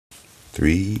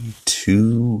Three,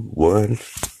 two, one.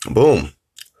 Boom.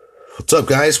 What's up,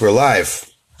 guys? We're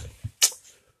live.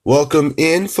 Welcome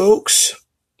in, folks.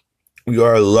 We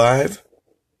are live.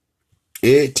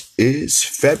 It is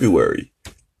February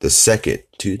the 2nd,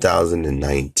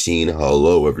 2019.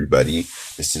 Hello, everybody.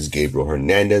 This is Gabriel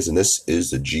Hernandez, and this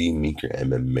is the G Meeker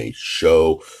MMA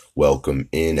show. Welcome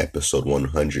in episode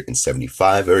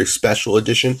 175, very special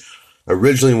edition.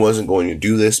 Originally wasn't going to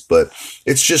do this, but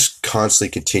it's just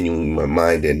constantly continuing in my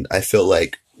mind, and I feel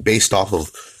like based off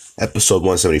of episode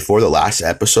 174, the last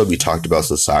episode, we talked about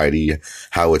society,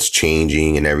 how it's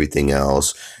changing and everything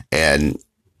else, and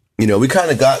you know, we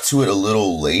kind of got to it a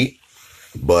little late,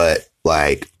 but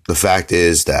like the fact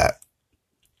is that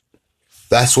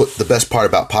that's what the best part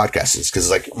about podcasts is, because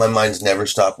like my mind's never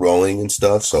stopped rolling and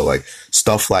stuff. So like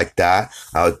stuff like that,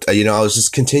 I was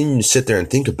just continuing to sit there and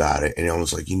think about it. And I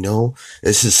was like,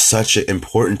 this is such an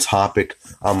important topic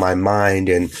on my mind.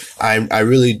 And I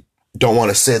really don't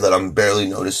want to say that I'm barely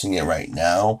noticing it right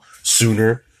now,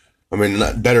 sooner. I mean,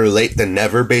 not better late than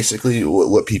never, basically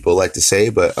what people like to say,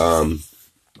 but,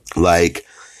 like,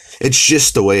 it's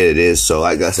just the way it is. So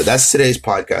like I said, that's today's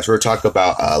podcast. We're talking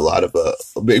about a lot of,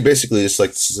 basically just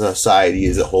like society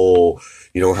as a whole,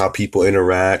 how people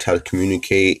interact, how to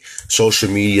communicate. Social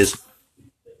media is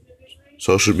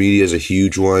a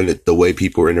huge one. The way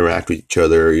people interact with each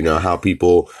other, how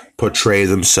people portray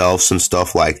themselves and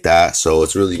stuff like that. So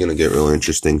it's really going to get real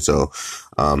interesting. So,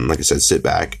 like I said, sit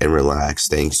back and relax.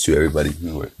 Thanks to everybody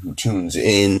who tunes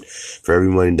in. For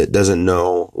everybody that doesn't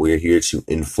know, we're here to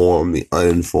inform the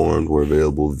uninformed. We're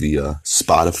available via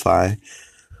Spotify,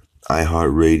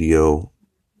 iHeartRadio,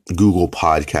 Google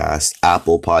Podcasts,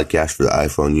 Apple Podcasts for the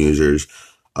iPhone users,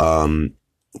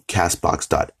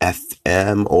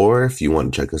 Castbox.fm, or if you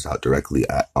want to check us out directly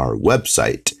at our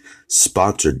website,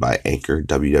 sponsored by Anchor,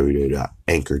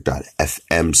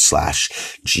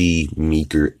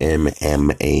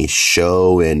 www.anchor.fm/GMeekerMMA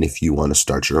show. And if you want to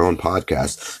start your own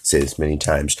podcast, say this many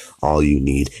times, all you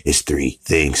need is 3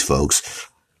 things, folks: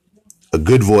 a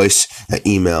good voice, an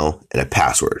email, and a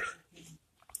password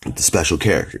with the special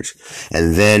characters.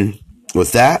 And then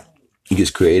with that, you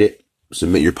just create it.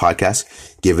 Submit your podcast,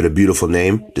 give it a beautiful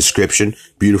name, description,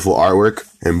 beautiful artwork,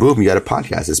 and boom, you got a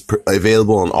podcast. It's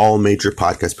available on all major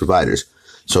podcast providers.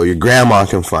 So your grandma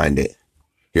can find it.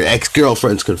 Your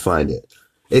ex-girlfriends can find it.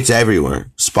 It's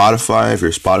everywhere. Spotify, if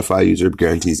you're a Spotify user,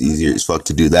 guarantees easier as fuck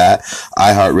to do that.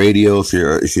 iHeartRadio,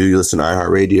 if you listen to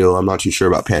iHeartRadio, I'm not too sure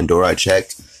about Pandora. I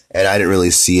checked, and I didn't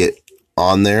really see it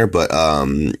on there, but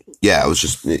yeah, it was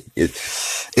just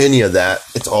any of that.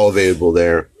 It's all available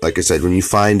there. Like I said, when you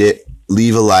find it,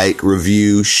 leave a like,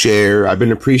 review, share. I've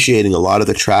been appreciating a lot of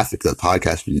the traffic that the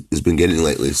podcast has been getting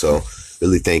lately. So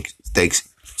really thank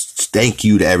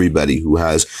you to everybody who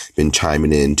has been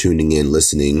chiming in, tuning in,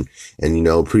 listening, and,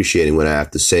 appreciating what I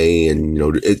have to say. And,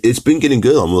 it's been getting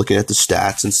good. I'm looking at the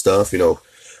stats and stuff, a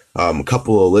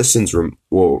couple of listens were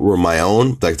my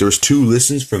own. Like there was 2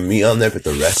 listens from me on there, but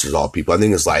the rest is all people. I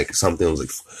think it's like something was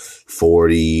like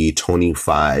 40,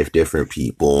 25 different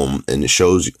people, and it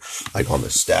shows like on the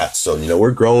stats. So,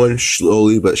 we're growing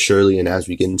slowly but surely. And as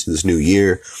we get into this new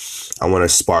year, I want to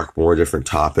spark more different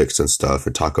topics and stuff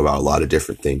and talk about a lot of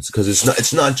different things, because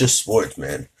it's not just sports,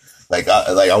 man. Like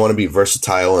I want to be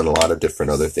versatile in a lot of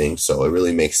different other things. So it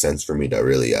really makes sense for me to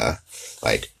really,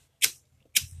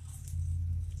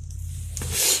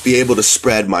 be able to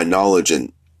spread my knowledge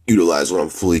and utilize what I'm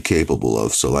fully capable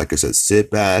of. So like I said,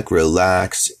 sit back,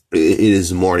 relax. It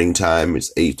is morning time.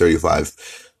 It's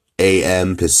 8:35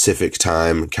 a.m. Pacific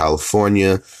time,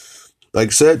 California. Like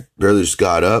I said, barely just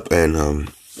got up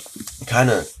and kind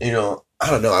of, I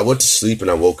don't know. I went to sleep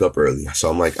and I woke up early. So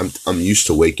I'm like, I'm used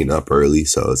to waking up early.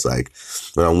 So it's like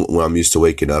when I'm used to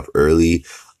waking up early,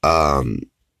 like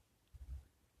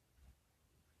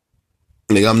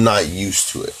I'm not used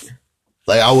to it.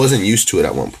 Like I wasn't used to it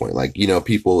at one point. Like,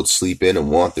 people would sleep in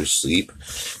and want their sleep,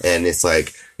 and it's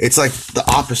like the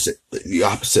opposite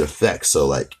effect. So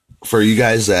like for you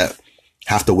guys that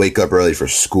have to wake up early for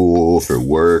school, for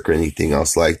work, or anything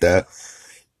else like that,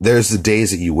 there's the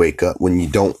days that you wake up when you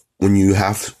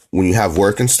have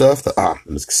work and stuff.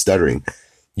 I'm stuttering.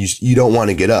 You don't want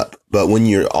to get up, but when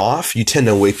you're off, you tend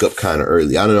to wake up kind of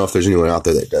early. I don't know if there's anyone out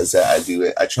there that does that. I do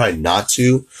it. I try not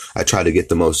to. I try to get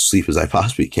the most sleep as I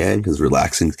possibly can, because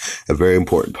relaxing is a very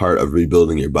important part of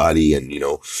rebuilding your body and,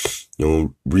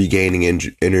 regaining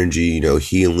energy,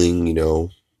 healing,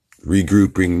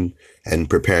 regrouping and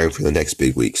preparing for the next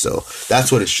big week. So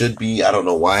that's what it should be. I don't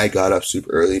know why I got up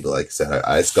super early, but like I said,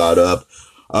 I just got up.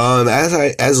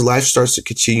 As life starts to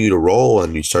continue to roll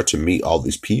and you start to meet all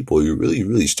these people, you really,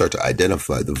 really start to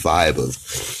identify the vibe of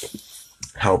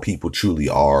how people truly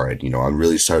are. And, I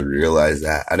really started to realize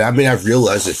that. And I mean, I've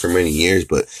realized it for many years,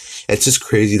 but it's just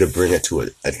crazy to bring it to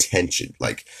attention.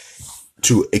 Like,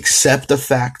 to accept the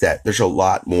fact that there's a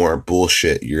lot more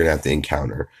bullshit you're going to have to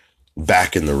encounter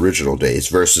back in the original days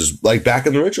versus like back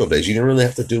in the original days. You didn't really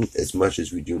have to do as much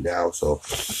as we do now. So,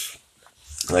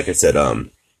 like I said,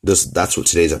 that's what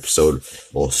today's episode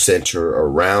will center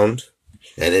around,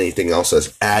 and anything else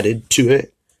that's added to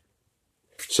it.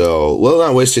 So we'll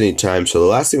not waste any time. So the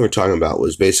last thing we're talking about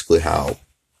was basically how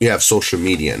we have social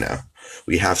media now.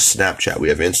 We have Snapchat, we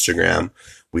have Instagram,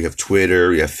 we have Twitter,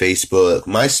 we have Facebook,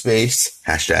 MySpace,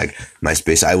 hashtag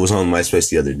MySpace. I was on MySpace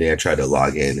the other day. I tried to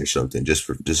log in or something just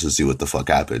to see what the fuck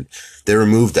happened. They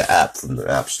removed the app from the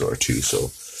App Store too,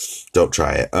 so don't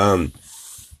try it.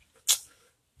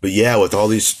 But yeah, with all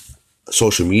these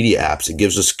social media apps, it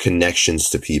gives us connections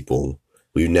to people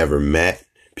we've never met,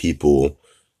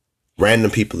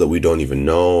 random people that we don't even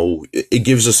know. It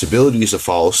gives us abilities to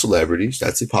follow celebrities.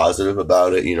 That's a positive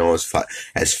about it.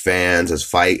 As fans, as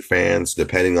fight fans,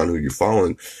 depending on who you're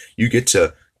following, you get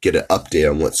to get an update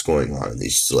on what's going on in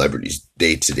these celebrities'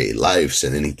 day-to-day lives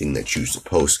and anything they choose to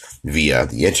post via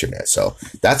the internet. So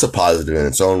that's a positive in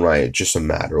its own right. It's just a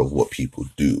matter of what people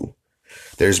do.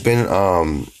 There's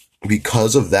been,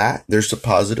 because of that, there's the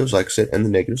positives, like I said, and the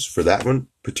negatives for that one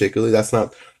particularly. That's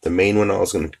not the main one I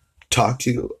was going to talk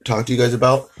to you guys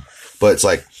about, but it's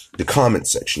like the comment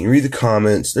section. You read the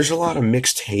comments, there's a lot of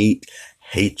mixed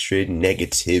hatred,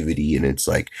 negativity, and it's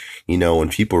like, when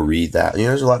people read that,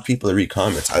 there's a lot of people that read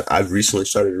comments. I've recently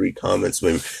started to read comments.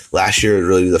 Maybe last year was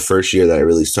really the first year that I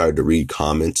really started to read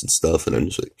comments and stuff, and I'm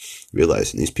just like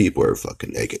realizing these people are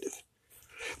fucking negative.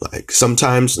 Like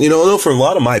sometimes, for a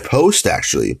lot of my posts,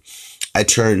 actually, I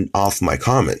turn off my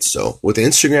comments. So with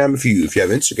Instagram, if you have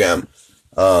Instagram,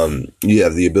 you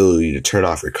have the ability to turn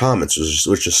off your comments,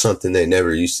 which is something they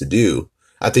never used to do.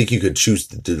 I think you could choose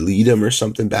to delete them or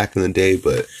something back in the day,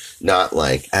 but not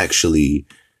like actually,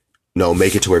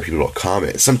 make it to where people don't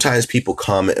comment. Sometimes people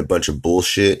comment a bunch of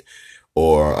bullshit,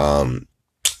 or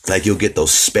like you'll get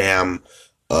those spam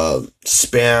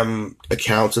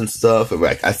accounts and stuff. And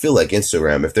like, I feel like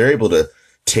Instagram, if they're able to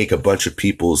take a bunch of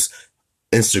people's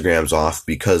Instagrams off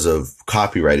because of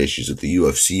copyright issues with the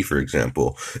UFC, for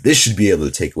example, they should be able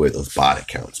to take away those bot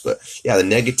accounts. But yeah, the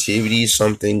negativity is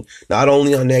something, not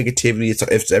only on negativity,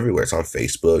 it's everywhere. It's on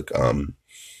Facebook,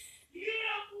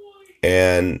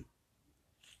 and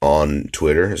on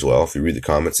Twitter as well. If you read the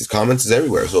comments, these comments is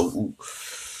everywhere. So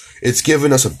it's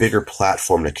given us a bigger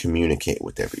platform to communicate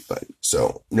with everybody.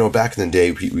 So, back in the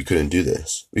day, we couldn't do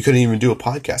this. We couldn't even do a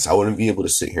podcast. I wouldn't be able to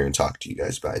sit here and talk to you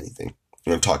guys about anything.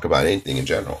 Talk about anything in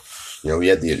general. We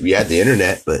had the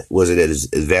internet, but was it as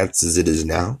advanced as it is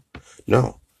now?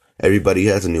 No. Everybody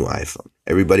has a new iPhone.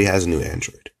 Everybody has a new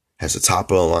Android. Has the top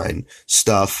of the line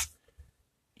stuff.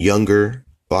 Younger,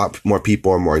 a lot more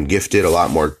people are more gifted. A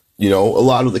lot more, a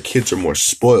lot of the kids are more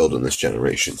spoiled in this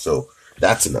generation. So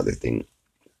that's another thing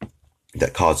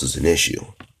that causes an issue.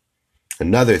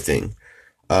 Another thing.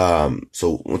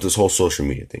 So with this whole social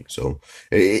media thing. So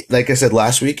like I said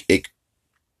last week, it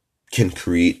can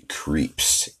create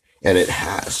creeps, and it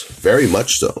has, very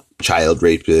much so. Child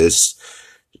rapists,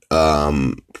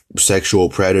 sexual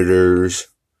predators,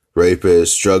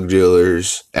 rapists, drug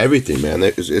dealers, everything, man.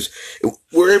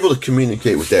 We're able to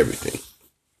communicate with everything.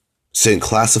 Send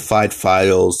classified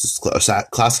files,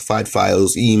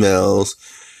 emails.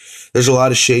 There's a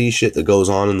lot of shady shit that goes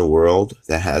on in the world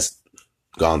that has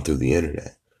gone through the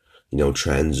internet.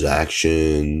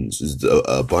 Transactions,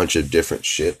 a bunch of different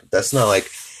shit. That's not like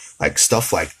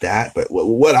stuff like that. But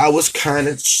what I was kind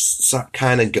of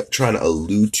trying to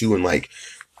allude to and like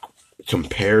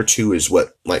compare to is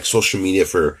what like social media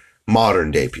for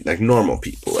modern day people, like normal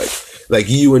people, like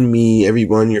you and me,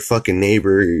 everyone, your fucking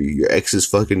neighbor, your ex's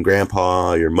fucking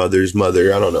grandpa, your mother's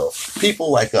mother. I don't know.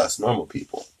 People like us, normal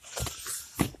people.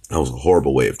 That was a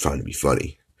horrible way of trying to be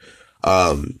funny.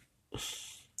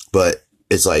 But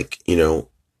it's like, you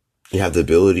have the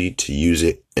ability to use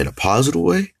it in a positive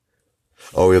way,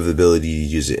 or we have the ability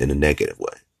to use it in a negative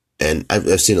way. And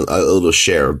I've seen a little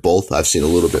share of both. I've seen a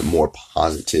little bit more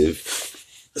positive,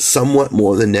 somewhat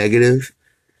more than negative,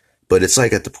 but it's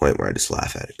like at the point where I just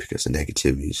laugh at it because the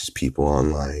negativity is just people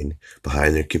online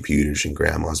behind their computers in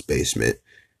grandma's basement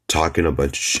talking a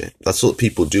bunch of shit. That's what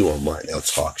people do online. They'll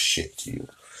talk shit to you.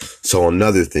 So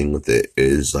another thing with it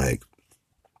is like,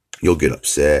 you'll get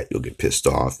upset, you'll get pissed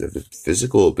off. There's a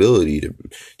physical ability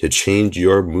to change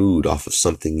your mood off of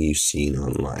something you've seen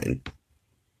online,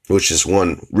 which is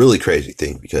one really crazy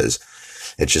thing because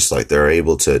it's just like they're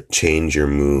able to change your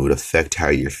mood, affect how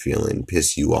you're feeling,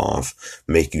 piss you off,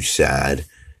 make you sad,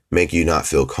 make you not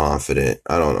feel confident.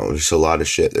 I don't know. There's a lot of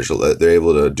shit. They're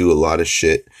able to do a lot of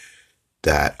shit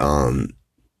that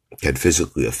can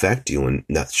physically affect you, and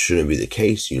that shouldn't be the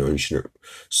case.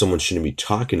 Someone shouldn't be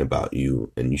talking about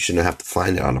you, and you shouldn't have to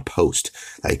find it on a post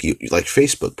like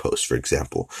Facebook posts, for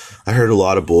example. I heard a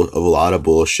lot of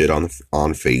bullshit on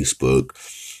Facebook.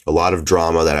 A lot of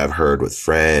drama that I've heard with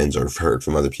friends or heard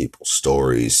from other people's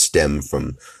stories stem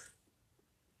from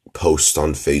posts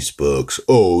on Facebook.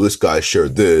 Oh, this guy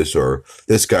shared this, or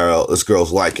this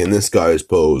girl's liking this guy's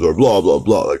post, or blah blah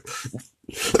blah. Like,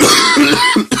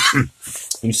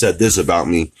 you said this about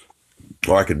me,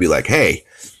 or I could be like, hey,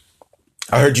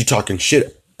 I heard you talking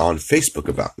shit on Facebook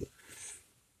about me.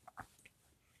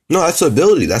 No, that's the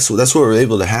ability. That's what we're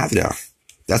able to have now.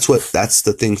 That's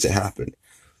the things that happen.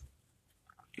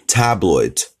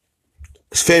 Tabloids.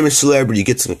 A famous celebrity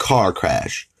gets in a car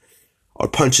crash or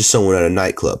punches someone at a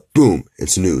nightclub. Boom,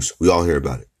 it's news. We all hear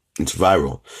about it. It's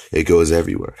viral. It goes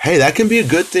everywhere. Hey, that can be a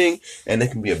good thing and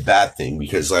it can be a bad thing,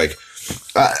 because like,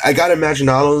 I gotta imagine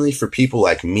not only for people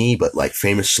like me, but like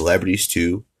famous celebrities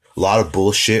too. A lot of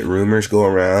bullshit rumors go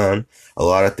around, a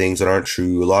lot of things that aren't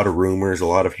true, a lot of rumors, a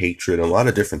lot of hatred, a lot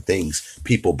of different things.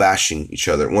 People bashing each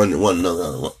other, one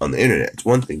another on the internet. It's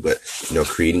one thing, but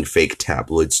creating fake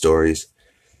tabloid stories.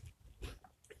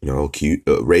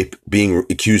 Rape, being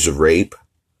accused of rape.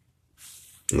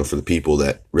 For the people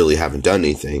that really haven't done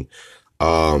anything,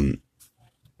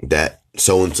 that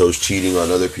so-and-so's cheating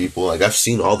on other people. Like, I've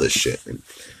seen all this shit. And,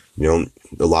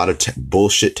 a lot of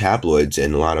bullshit tabloids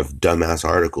and a lot of dumbass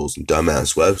articles and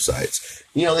dumbass websites.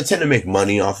 They tend to make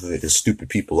money off of it, because stupid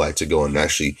people like to go and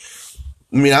actually.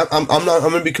 I'm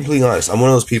gonna be completely honest. I'm one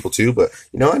of those people too, but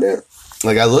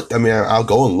I'll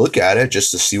go and look at it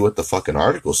just to see what the fucking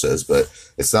article says, but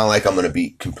it's not like I'm gonna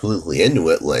be completely into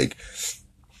it. Like,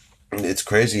 it's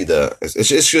crazy.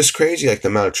 It's just crazy. Like, the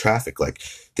amount of traffic, like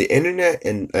the internet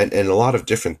and a lot of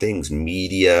different things,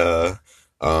 media,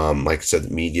 like I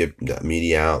said,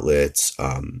 media outlets,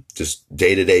 just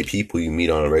day-to-day people you meet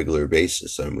on a regular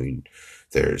basis. I mean,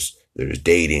 there's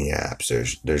dating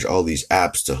apps, there's all these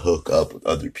apps to hook up with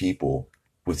other people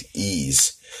with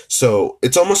ease. So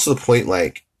it's almost to the point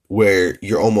like where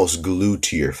you're almost glued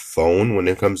to your phone when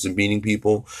it comes to meeting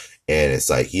people, and it's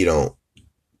like you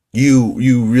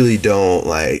really don't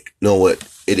like know what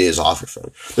it is off your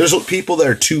phone. There's people that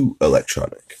are too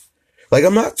electronic. Like,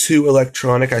 I'm not too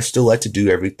electronic. I still like to do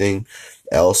everything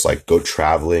else, like go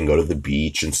traveling, go to the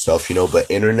beach and stuff, but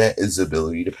internet is the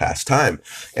ability to pass time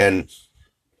and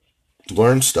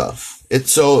learn stuff.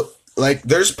 It's so, like,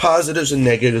 there's positives and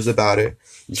negatives about it.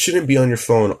 You shouldn't be on your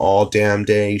phone all damn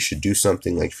day. You should do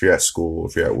something, like if you're at school,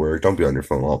 if you're at work, don't be on your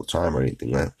phone all the time or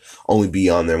anything like that. Only be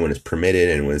on there when it's permitted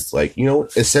and when it's like,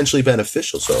 essentially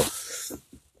beneficial.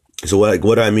 So what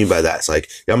do I mean by that? It's like,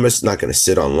 I'm just not going to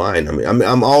sit online.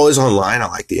 I'm always online. I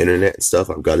like the internet and stuff.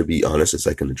 I've got to be honest. It's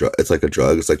like a drug. It's like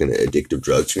an addictive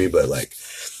drug to me, but like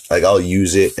I'll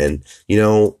use it, and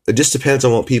it just depends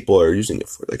on what people are using it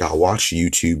for. Like, I'll watch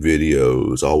YouTube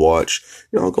videos. I'll watch,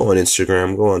 I'll go on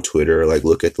Instagram, go on Twitter, like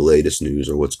look at the latest news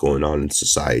or what's going on in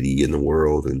society, in the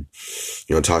world, and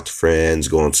talk to friends,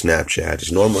 go on Snapchat,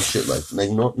 just normal shit, like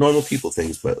normal people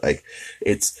things. But like,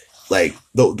 it's like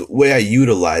the way I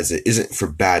utilize it isn't for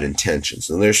bad intentions.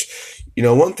 And there's,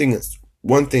 one thing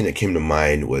that came to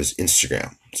mind was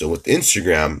Instagram. So with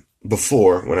Instagram,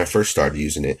 before, when I first started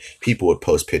using it, people would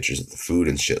post pictures of the food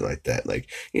and shit like that. Like,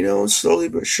 slowly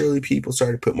but surely people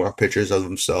started to put more pictures of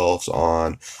themselves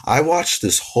on. I watched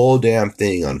this whole damn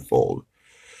thing unfold.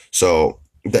 So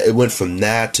it went from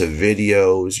that to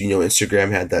videos.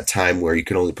 Instagram had that time where you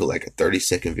can only put like a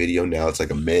 30-second video. Now it's like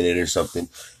a minute or something.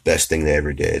 Best thing they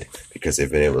ever did, because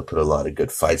they've been able to put a lot of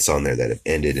good fights on there that have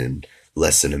ended in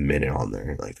less than a minute on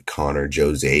there. Like the Conor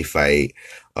Jose fight,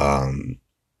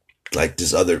 like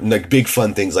this other, like big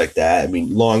fun things like that. I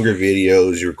mean, longer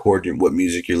videos, you record what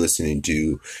music you're listening to.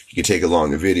 You can take a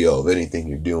longer video of anything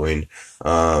you're doing.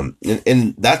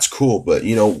 And that's cool. But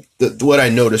what I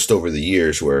noticed over the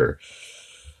years were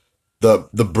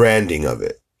the branding of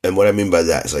it. And what I mean by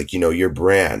that is like, your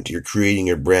brand, you're creating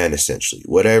your brand essentially.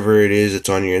 Whatever it is that's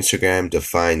on your Instagram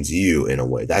defines you in a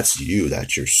way. That's you.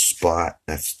 That's your spot.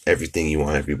 That's everything you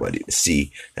want everybody to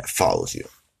see that follows you.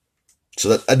 So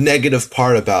that a negative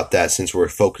part about that, since we're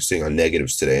focusing on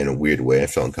negatives today in a weird way, I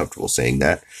felt uncomfortable saying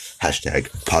that.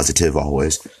 # positive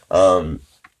always.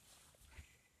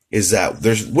 Is that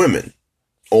there's women,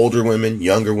 older women,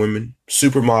 younger women,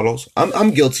 supermodels.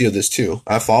 I'm guilty of this too.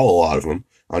 I follow a lot of them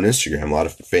on Instagram. A lot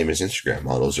of famous Instagram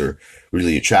models are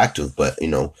really attractive, but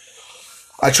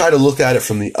I try to look at it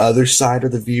from the other side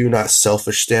of the view, not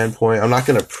selfish standpoint. I'm not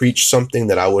going to preach something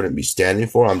that I wouldn't be standing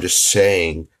for. I'm just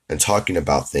saying and talking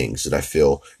about things that I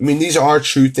feel, I mean, these are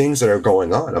true things that are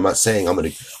going on. I'm not saying I'm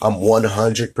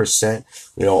 100%,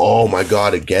 oh my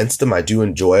God, against them. I do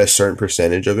enjoy a certain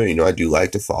percentage of it. I do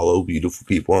like to follow beautiful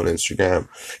people on Instagram.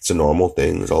 It's a normal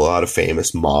thing. There's a lot of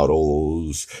famous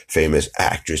models, famous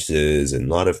actresses, and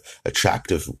a lot of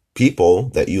attractive people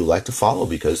that you like to follow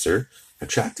because they're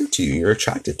attracted to you. You're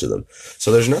attracted to them.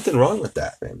 So there's nothing wrong with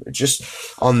that, man. It's just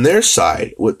on their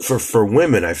side, for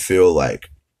women, I feel like,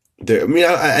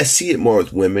 I see it more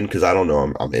with women because I don't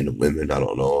know. I'm into women. I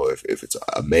don't know if it's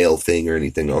a male thing or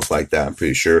anything else like that. I'm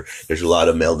pretty sure there's a lot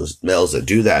of males that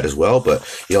do that as well. But,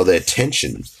 the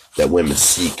attention that women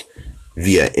seek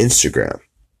via Instagram.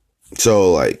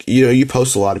 So, like, you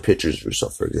post a lot of pictures of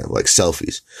yourself, for example, like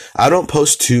selfies. I don't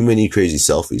post too many crazy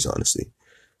selfies, honestly.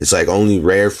 It's like only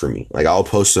rare for me. Like, I'll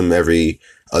post them every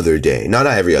other day. Not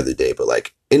every other day, but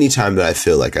like anytime that I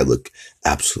feel like I look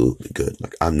absolutely good.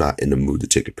 Like, I'm not in the mood to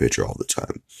take a picture all the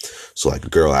time. So like a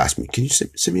girl asked me, can you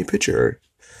send me a picture or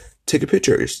take a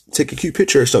picture, or take a cute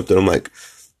picture or something? I'm like,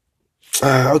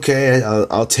 okay,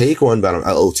 I'll take one, but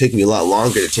it'll take me a lot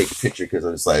longer to take a picture because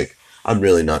it's like, I'm not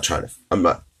really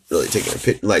taking a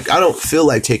picture. Like, I don't feel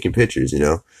like taking pictures,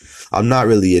 I'm not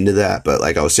really into that. But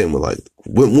like I was saying with like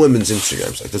women's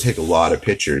Instagrams, like they take a lot of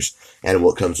pictures, and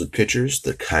what comes with pictures,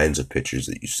 the kinds of pictures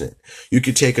that you send. You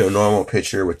could take a normal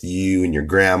picture with you and your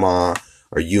grandma,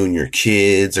 or you and your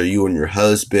kids, or you and your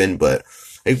husband, but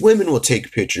like women will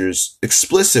take pictures,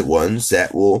 explicit ones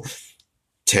that will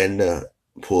tend to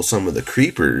pull some of the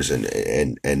creepers and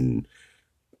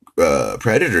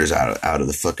predators out of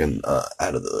the fucking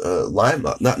out of the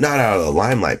limelight, not out of the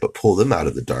limelight, but pull them out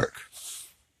of the dark.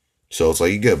 So it's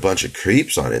like you get a bunch of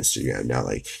creeps on Instagram now,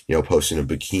 like, posting a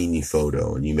bikini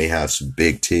photo, and you may have some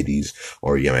big titties,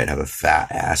 or you might have a fat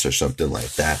ass or something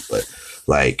like that. But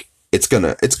like, it's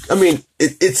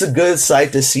a good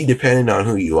sight to see depending on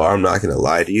who you are. I'm not going to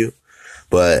lie to you,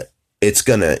 but it's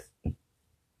going to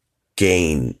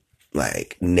gain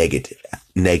like negativity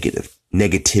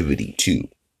too.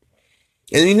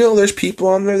 And there's people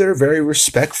on there that are very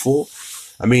respectful.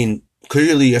 I mean,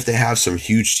 clearly if they have some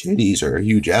huge titties or a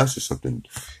huge ass or something,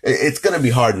 it's going to be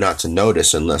hard not to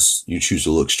notice unless you choose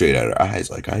to look straight at her eyes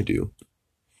like I do.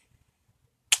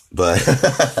 But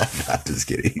I'm just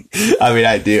kidding. I mean,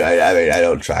 I do. I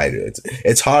don't try to.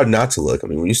 It's hard not to look. I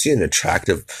mean, when you see an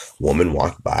attractive woman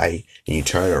walk by and you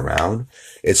turn around,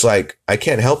 it's like, I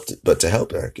can't help but to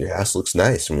help her. Like, your ass looks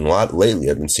nice. I mean, lately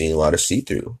I've been seeing a lot of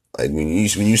see-through. Like when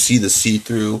you see the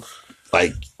see-through,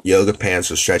 like yoga pants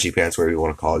or stretchy pants, whatever you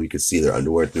want to call it, you can see their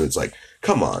underwear through. It's like,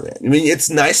 come on, man. I mean, it's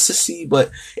nice to see,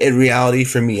 but in reality,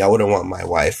 for me, I wouldn't want my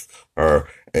wife or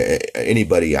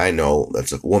anybody I know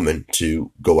that's a woman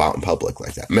to go out in public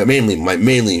like that.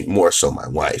 Mainly more so my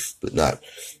wife, but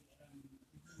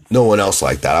no one else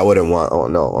like that. I wouldn't want, oh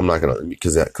no, I'm not going to,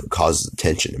 because that causes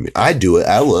attention. I mean, I do it,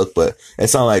 I look, but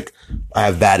it's not like I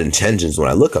have bad intentions when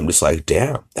I look. I'm just like,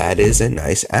 damn, that is a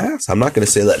nice ass. I'm not going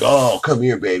to say like, oh, come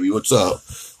here, baby, what's up?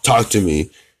 Talk to me,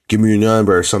 give me your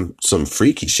number, or some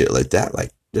freaky shit like that.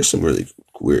 Like, there's some really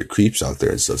weird creeps out there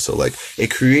and stuff. So like,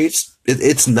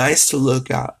 it's nice to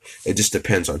look at. It just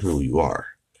depends on who you are.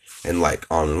 And like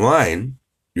online,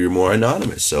 you're more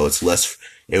anonymous. So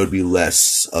it would be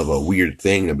less of a weird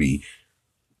thing to be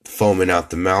foaming out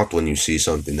the mouth when you see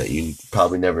something that you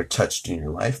probably never touched in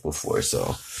your life before.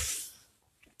 So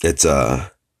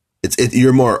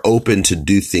you're more open to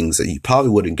do things that you probably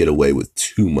wouldn't get away with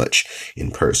too much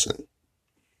in person.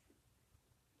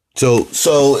 So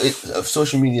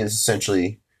social media is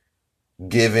essentially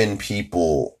giving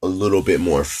people a little bit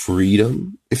more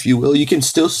freedom, if you will. You can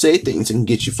still say things and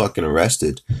get you fucking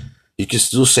arrested. You can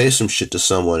still say some shit to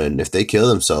someone, and if they kill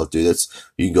themselves, dude,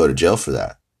 you can go to jail for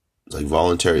that. It's like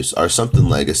voluntary or something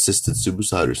like assisted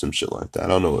suicide or some shit like that. I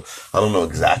don't know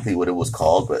exactly what it was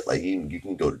called, but like you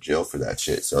can go to jail for that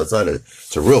shit. So it's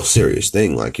a real serious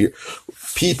thing. Like,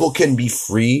 people can be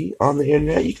free on the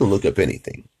internet. You can look up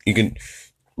anything. You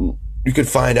can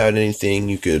find out anything.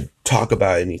 You could talk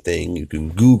about anything. You can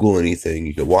Google anything.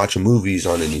 You can watch movies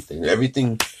on anything.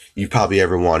 Everything you probably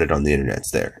ever wanted on the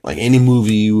internet's there. Like any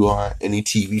movie you want, any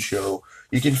TV show,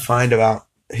 you can find about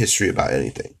history about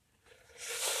anything.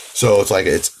 So it's like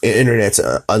internet's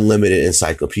an unlimited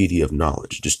encyclopedia of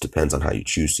knowledge. It just depends on how you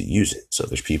choose to use it. So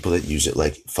there's people that use it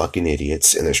like fucking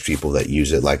idiots, and there's people that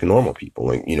use it like normal people.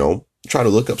 Like, try to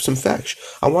look up some facts.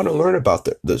 I want to learn about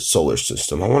the solar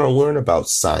system. I want to learn about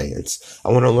science.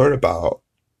 I want to learn about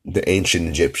the ancient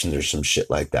Egyptians or some shit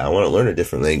like that. I want to learn a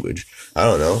different language. I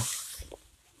don't know.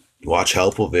 Watch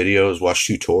helpful videos, watch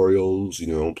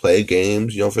tutorials, play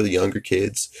games, for the younger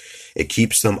kids. It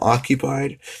keeps them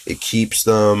occupied. It keeps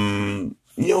them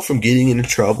from getting into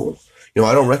trouble.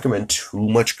 I don't recommend too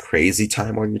much crazy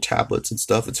time on your tablets and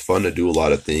stuff. It's fun to do a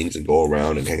lot of things and go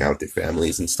around and hang out with your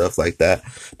families and stuff like that.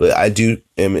 But I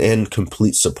am in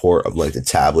complete support of like the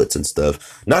tablets and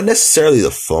stuff. Not necessarily the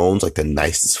phones, like the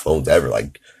nicest phones ever.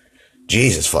 Like,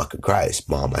 Jesus fucking Christ,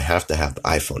 Mom, I have to have the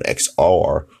iPhone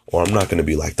XR or I'm not going to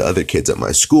be like the other kids at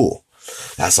my school.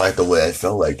 That's like the way I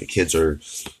felt like the kids,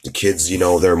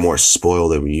 they're more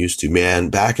spoiled than we used to. Man,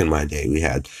 back in my day,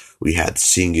 we had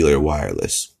Singular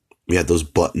Wireless. We had those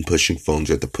button pushing phones.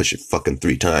 You had to push it fucking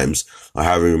 3 times or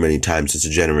however many times to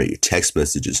generate your text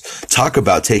messages. Talk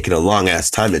about taking a long ass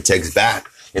time to text back.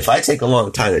 If I take a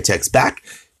long time to text back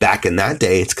in that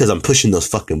day, it's because I'm pushing those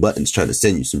fucking buttons trying to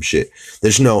send you some shit.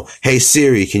 There's no, hey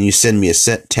Siri, can you send me a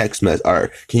text message,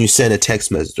 or can you send a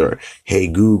text message, or hey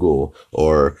Google,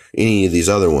 or any of these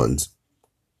other ones.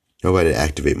 I had to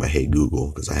activate my Hey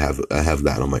Google because I have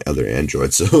that on my other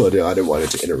Android, so I didn't want it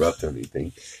to interrupt or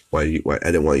anything. Why I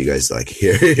didn't want you guys to like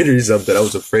hear it or something. I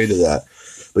was afraid of that.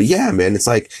 But yeah, man, it's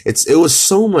like it was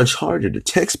so much harder to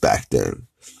text back then.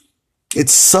 It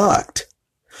sucked.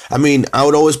 I mean, I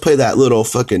would always play that little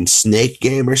fucking snake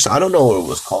game or something. I don't know what it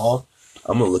was called.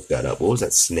 I'm gonna look that up. What was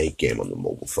that snake game on the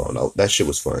mobile phone? That shit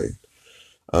was fun.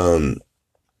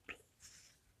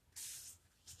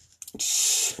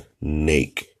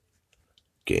 Snake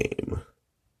game.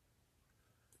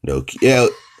 Nokia. Yeah,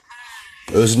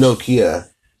 it was Nokia.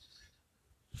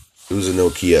 It was a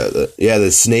Nokia.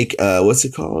 The snake. What's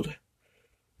it called?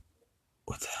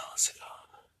 What the hell is it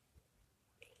called?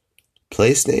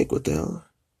 Play Snake? What the hell?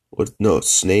 What? No,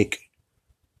 Snake.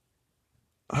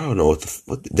 I don't know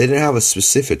what they didn't have a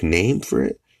specific name for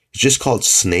it. It's just called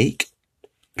Snake.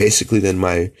 Basically, then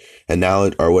my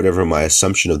analogy or whatever, my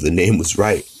assumption of the name was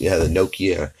right. Yeah, the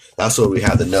Nokia. That's what we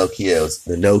had. The Nokia. It was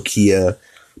the Nokia.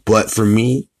 But for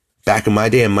me, back in my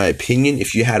day, in my opinion,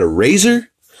 if you had a Razr,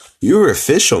 you were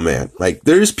official, man. Like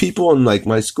there's people in like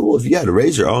my school. If you had a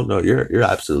Razr, oh no, you're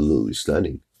absolutely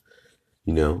stunning.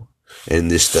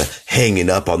 And this hanging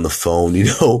up on the phone.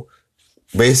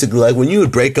 Basically, like when you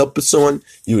would break up with someone,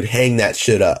 you would hang that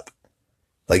shit up.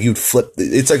 Like you'd flip.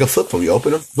 It's like a flip phone. You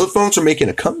open them. Flip phones are making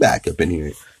a comeback up in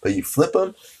here. But you flip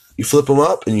them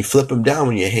up, and you flip them down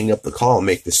when you hang up the call and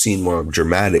make the scene more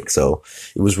dramatic. So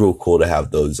it was real cool to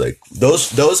have those. Like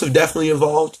those have definitely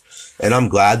evolved, and I'm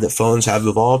glad that phones have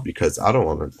evolved because I don't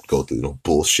want to go through no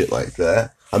bullshit like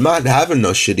that. I'm not having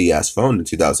no shitty ass phone in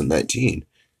 2019.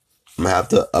 I'm gonna have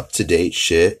the up to date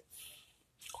shit.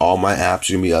 All my apps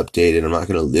are going to be updated. I'm not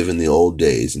going to live in the old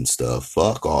days and stuff.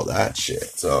 Fuck all that shit.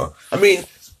 So, I mean,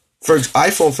 for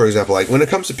iPhone, for example, like when it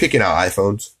comes to picking out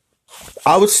iPhones,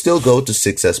 I would still go to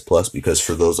 6S Plus because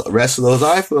for those rest of those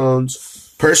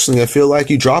iPhones, personally, I feel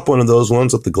like you drop one of those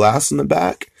ones with the glass in the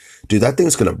back, dude, that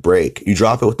thing's going to break. You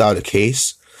drop it without a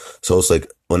case. So it's like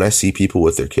when I see people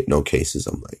with their no cases,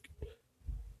 I'm like,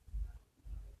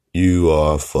 you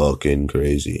are fucking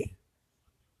crazy.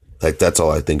 Like, that's all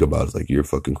I think about is like, you're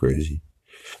fucking crazy.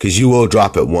 Cause you will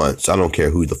drop it once. I don't care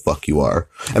who the fuck you are.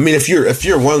 I mean, if you're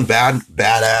one badass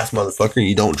motherfucker and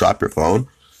you don't drop your phone,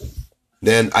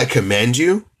 then I commend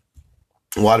you.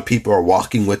 A lot of people are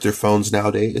walking with their phones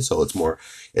nowadays. So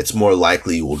it's more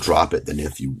likely you will drop it than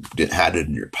if you didn't had it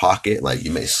in your pocket. Like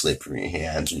you may slip from your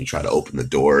hands when you try to open the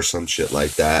door or some shit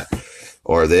like that,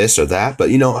 or this or that. But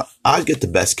I get the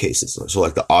best cases. So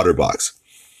like the OtterBox.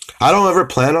 I don't ever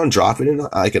plan on dropping in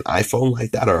like an iPhone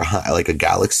like that or like a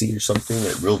Galaxy or something,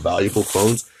 like real valuable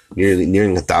phones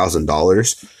nearing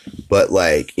 $1,000. But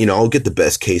like, I'll get the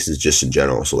best cases just in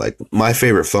general. So like my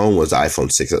favorite phone was the iPhone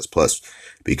 6S Plus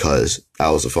because that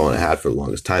was the phone I had for the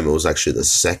longest time. It was actually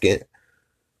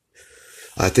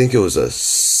I think it was a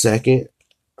second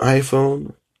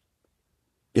iPhone.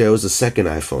 Yeah, it was the second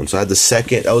iPhone. So that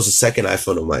was the second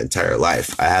iPhone of my entire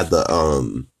life. I had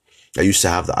I used to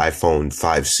have the iPhone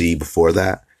 5C before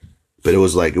that, but it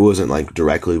wasn't like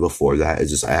directly before that.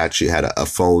 It's just, I actually had a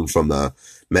phone from the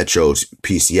Metro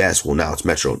PCS. Well, now it's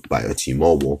Metro by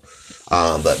T-Mobile.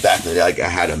 But back in the day, like I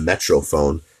had a Metro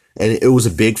phone and it was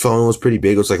a big phone. It was pretty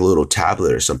big. It was like a little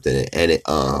tablet or something. And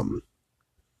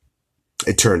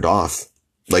it turned off.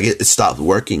 Like it stopped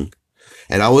working.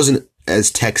 And I wasn't as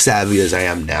tech savvy as I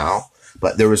am now,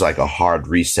 but there was like a hard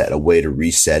reset, a way to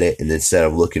reset it. And instead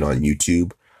of looking on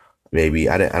YouTube, maybe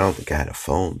I don't think I had a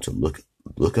phone to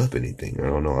look up anything. I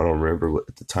don't know. I don't remember what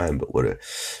at the time,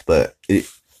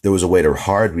 there was a way to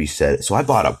hard reset it. So I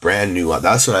bought a brand new.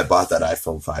 That's when I bought that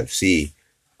iPhone 5C.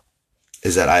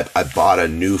 Is that I bought a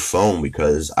new phone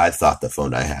because I thought the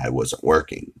phone I had wasn't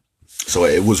working. So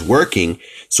it was working.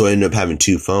 So I ended up having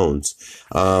two phones.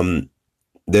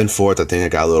 then fourth, I think I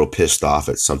got a little pissed off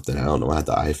at something. I don't know. I had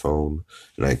the iPhone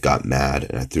and I got mad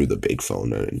and I threw the big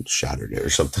phone and shattered it or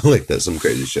something like that. Some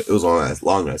crazy shit. It was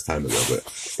long ass time ago, but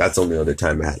that's the only other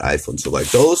time I had iPhone. So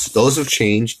like those have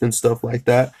changed and stuff like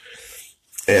that.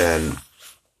 And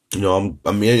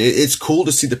I mean, it's cool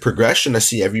to see the progression. I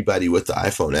see everybody with the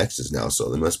iPhone X's now, so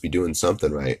they must be doing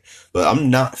something right. But I'm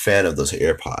not a fan of those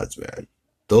AirPods, man.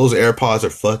 Those AirPods are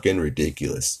fucking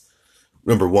ridiculous.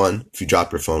 Number one, if you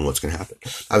drop your phone, what's going to happen?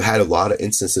 I've had a lot of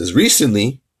instances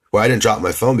recently where I didn't drop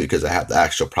my phone because I have the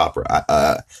actual proper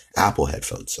Apple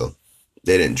headphones, so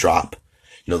they didn't drop.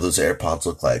 Those AirPods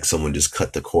look like someone just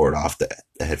cut the cord off the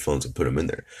headphones and put them in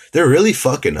there. They're really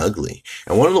fucking ugly.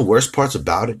 And one of the worst parts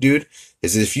about it, dude,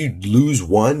 is if you lose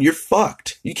one, you're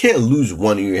fucked. You can't lose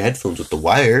one of your headphones with the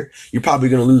wire. You're probably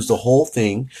going to lose the whole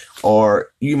thing,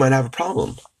 or you might have a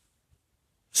problem.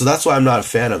 So that's why I'm not a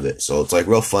fan of it. So it's like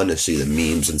real fun to see the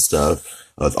memes and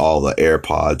stuff with all the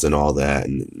AirPods and all that,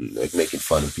 and like making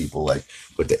fun of people like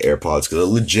with the AirPods, because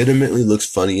it legitimately looks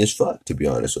funny as fuck, to be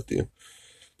honest with you.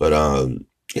 But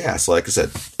yeah, so like I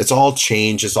said, it's all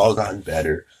changed. It's all gotten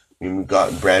better. I mean, we've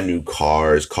gotten brand new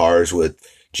cars with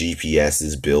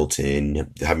GPSs built in,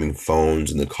 having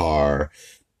phones in the car,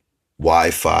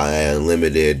 Wi-Fi,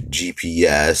 unlimited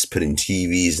GPS, putting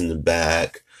TVs in the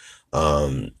back,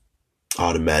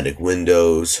 automatic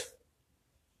windows.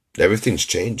 Everything's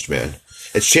changed, man.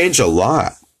 It's changed a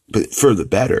lot, but for the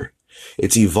better.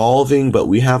 It's evolving, but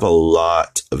we have a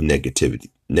lot of negative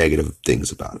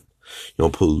things about it.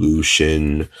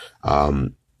 Pollution,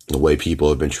 the way people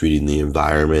have been treating the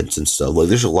environments and stuff. Like,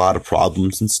 there's a lot of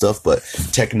problems and stuff, but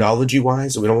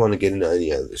technology-wise, we don't want to get into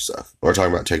any other stuff. We're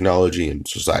talking about technology and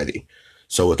society.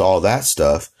 So with all that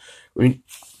stuff, I mean,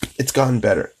 it's gotten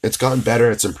better. It's gotten better.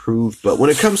 It's improved. But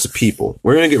when it comes to people,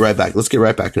 we're going to get right back. Let's get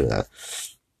right back into that.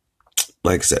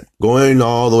 Like I said, going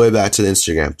all the way back to the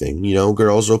Instagram thing,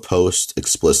 girls will post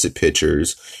explicit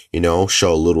pictures,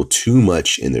 show a little too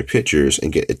much in their pictures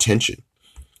and get attention.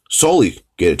 Solely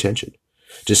get attention.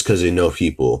 Just because they know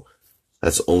people,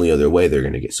 that's the only other way they're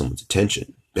going to get someone's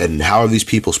attention. And how are these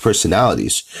people's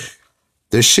personalities?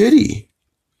 They're shitty.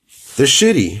 They're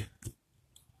shitty.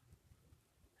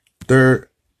 They're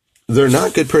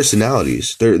not good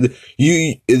personalities.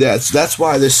 That's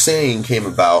why this saying came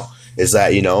about, is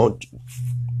that,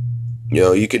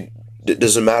 it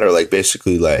doesn't matter, like,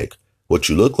 basically, like, what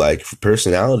you look like. If your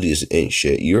personality ain't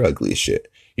shit, you're ugly as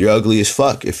shit. You're ugly as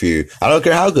fuck I don't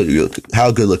care how good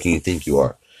looking you think you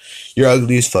are. You're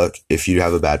ugly as fuck if you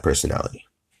have a bad personality.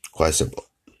 Quite simple.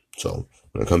 So,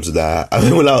 when it comes to that, I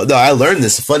mean, I learned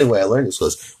this, the funny way I learned this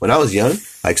was, when I was young,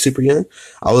 like, super young,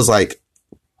 I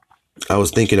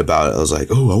was thinking about it. I was like,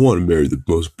 oh, I want to marry the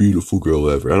most beautiful girl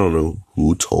ever. I don't know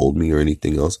who told me or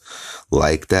anything else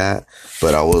like that,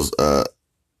 but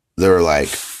they were like,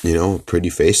 pretty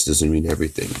face doesn't mean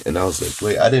everything. And I was like,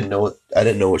 wait, I didn't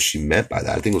know what she meant by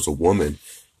that. I think it was a woman.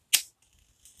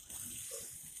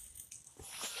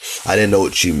 I didn't know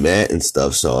what she meant and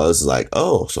stuff. So I was like,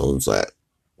 oh, so it's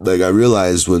like I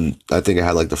realized when I think I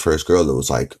had like the first girl that was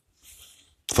like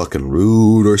fucking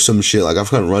rude or some shit. Like, I've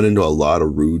kind of run into a lot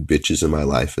of rude bitches in my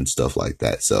life and stuff like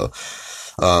that. So,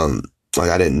 like,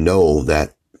 I didn't know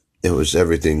that it was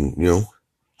everything,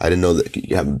 I didn't know that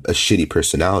you have a shitty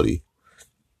personality.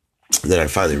 And then I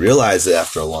finally realized it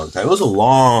after a long time. It was a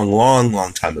long, long,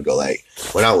 long time ago. Like,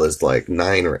 when I was like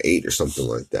 9 or 8 or something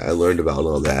like that, I learned about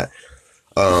all that.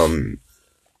 And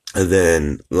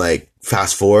then, like,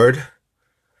 fast forward,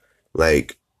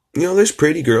 like, there's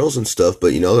pretty girls and stuff,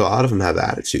 but, a lot of them have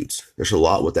attitudes. There's a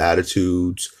lot with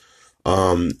attitudes,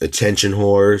 attention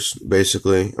whores,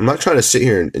 basically. I'm not trying to sit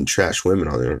here and trash women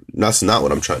on there. That's not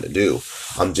what I'm trying to do.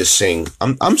 I'm just saying,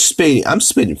 I'm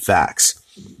spitting facts.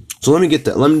 So let me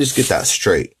just get that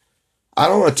straight. I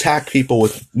don't attack people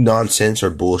with nonsense or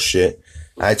bullshit.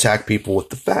 I attack people with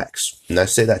the facts. And I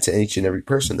say that to each and every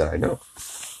person that I know.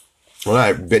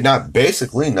 Well, but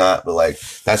like,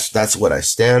 that's what I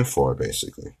stand for,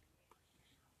 basically.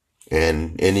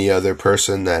 And any other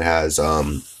person that has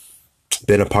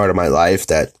been a part of my life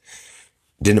that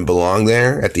didn't belong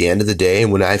there at the end of the day,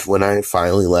 when I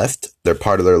finally left, they're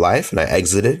part of their life and I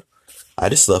exited, I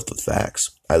just left with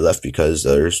facts. I left because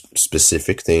there's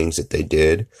specific things that they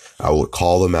did. I would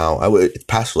call them out.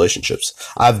 Past relationships.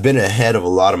 I've been ahead of a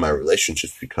lot of my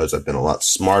relationships because I've been a lot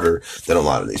smarter than a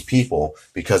lot of these people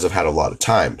because I've had a lot of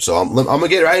time. So I'm going to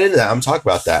get right into that. I'm going to talk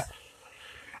about that.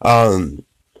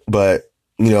 But,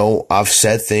 I've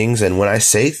said things, and when I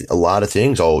say a lot of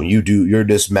things, you're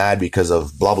just mad because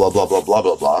of blah, blah, blah, blah, blah,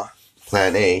 blah, blah.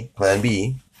 Plan A, plan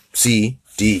B, C,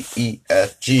 D, E,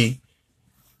 F, G.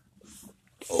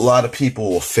 a lot of people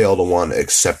will fail to want to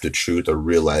accept the truth or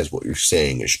realize what you're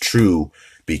saying is true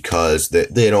because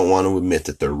they don't want to admit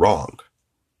that they're wrong.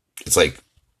 It's like,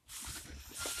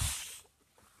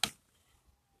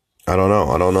 I don't know.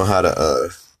 I don't know how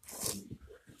to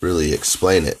really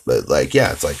explain it. But like,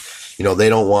 yeah, it's like, they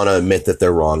don't want to admit that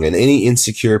they're wrong. And any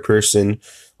insecure person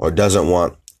or doesn't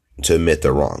want to admit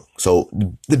they're wrong. So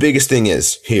the biggest thing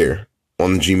is here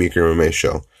on the G Meeker MMA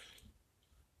show,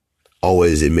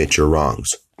 always admit your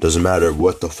wrongs. Doesn't matter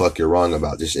what the fuck you're wrong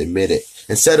about. Just admit it.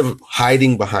 Instead of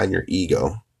hiding behind your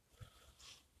ego.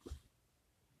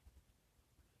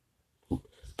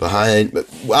 I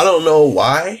don't know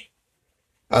why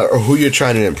or who you're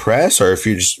trying to impress, or if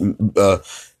you're just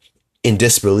in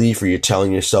disbelief or you're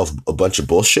telling yourself a bunch of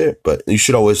bullshit, but you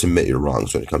should always admit your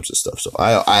wrongs when it comes to stuff. So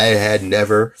I had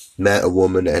never met a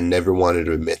woman and never wanted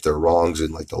to admit their wrongs,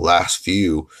 and like the last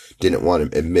few didn't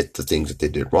want to admit the things that they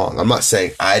did wrong. I'm not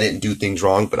saying I didn't do things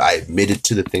wrong, but I admitted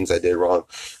to the things I did wrong.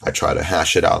 I try to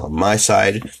hash it out on my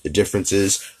side. The difference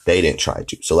is they didn't try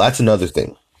to. So that's another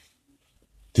thing.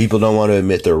 People don't want to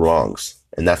admit their wrongs.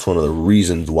 And that's one of the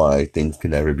reasons why things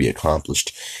can never be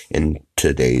accomplished in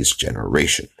today's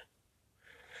generation.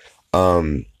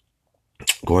 Going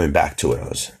back to what I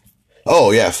was,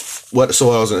 what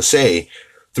I was going to say,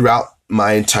 throughout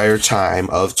my entire time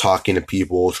of talking to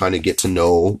people, trying to get to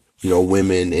know,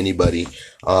 women, anybody,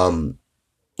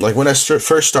 like when I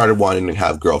first started wanting to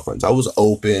have girlfriends, I was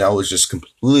open. I was just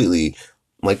completely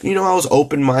like, I was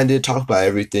open-minded, talk about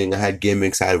everything. I had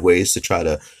gimmicks. I had ways to try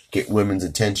to get women's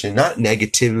attention, not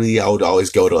negatively. I would always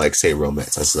go to like, say,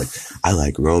 romance. I was like, I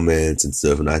like romance and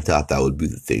stuff. And I thought that would be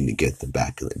the thing to get them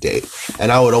back in the day.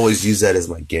 And I would always use that as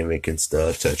my gimmick and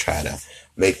stuff to try to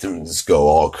make them just go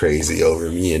all crazy over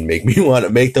me and make them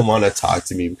want to talk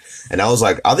to me. And I was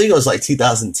like, I think it was like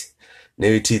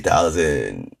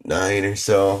 2009 or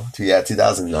so. Yeah,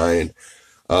 2009.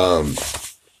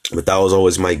 But that was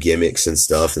always my gimmicks and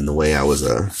stuff, and the way I was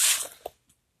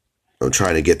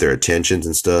trying to get their attentions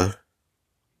and stuff.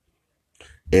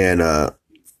 And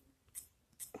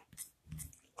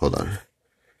hold on.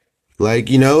 Like,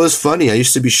 it was funny. I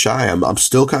used to be shy. I'm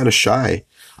still kind of shy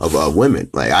of women.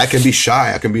 Like, I can be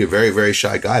shy. I can be a very, very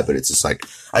shy guy, but it's just like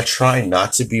I try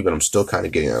not to be, but I'm still kind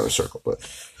of getting out of the circle. But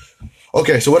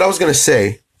okay, so what I was gonna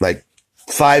say, like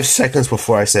 5 seconds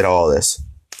before I said all this,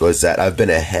 was that I've been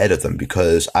ahead of them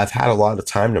because I've had a lot of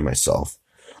time to myself.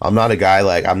 I'm not a guy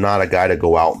to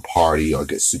go out and party or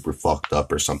get super fucked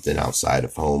up or something outside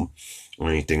of home or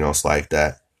anything else like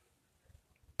that.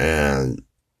 And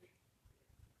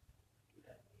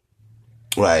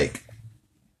like,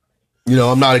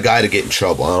 I'm not a guy to get in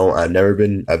trouble. I've never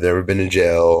been in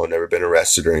jail. I've never been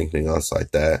arrested or anything else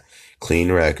like that.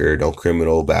 Clean record, no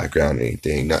criminal background, or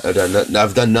anything.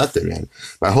 I've done nothing, man.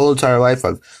 My whole entire life,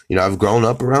 I've grown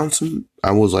up around I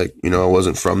was like, I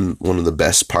wasn't from one of the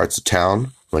best parts of town.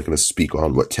 I'm not going to speak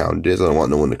on what town it is. I don't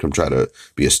want no one to come try to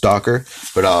be a stalker.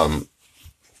 But,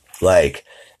 like,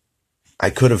 I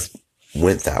could have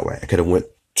went that way. I could have went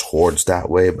towards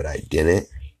that way, but I didn't.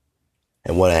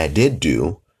 And what I did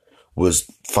do was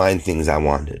find things I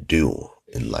wanted to do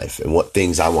in life and what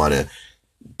things I want to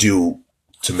do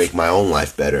to make my own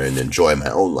life better and enjoy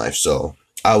my own life. So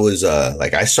I was,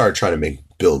 I started trying to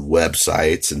build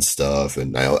websites and stuff.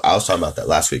 And I was talking about that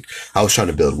last week. I was trying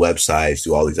to build websites,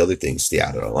 do all these other things, stay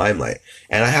out of the limelight.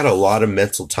 And I had a lot of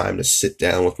mental time to sit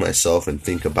down with myself and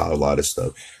think about a lot of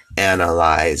stuff,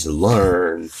 analyze,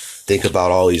 learn, think about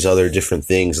all these other different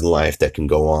things in life that can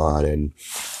go on. And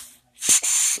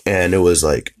it was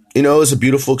like, it was a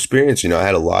beautiful experience.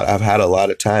 I've had a lot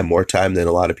of time, more time than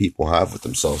a lot of people have with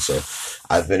themselves. So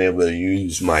I've been able to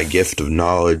use my gift of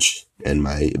knowledge and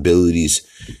my abilities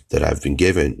that I've been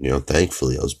given.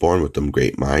 Thankfully I was born with them.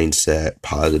 Great mindset,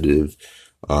 positive,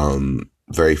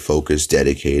 very focused,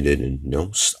 dedicated, and,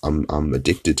 I'm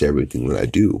addicted to everything that I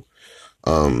do.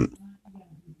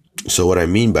 So what I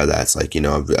mean by that is like,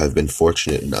 I've been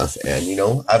fortunate enough and,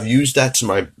 I've used that to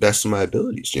my best of my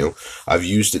abilities. I've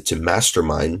used it to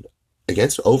mastermind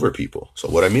over people. So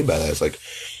what I mean by that is like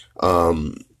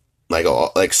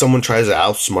someone tries to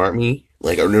outsmart me,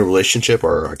 like in a relationship,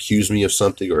 or accuse me of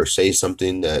something or say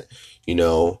something that,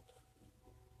 that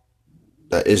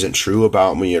isn't true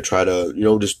about me, or try to,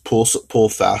 just pull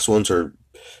fast ones or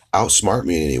outsmart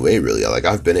me in any way, really. Like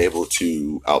I've been able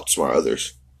to outsmart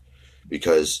others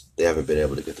because they haven't been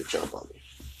able to get the jump on me.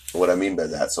 What I mean by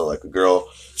that, so like a girl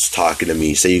is talking to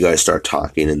me, say you guys start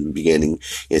talking in the beginning,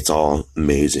 it's all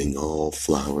amazing, all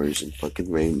flowers and fucking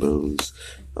rainbows,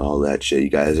 all that shit. You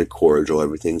guys are cordial,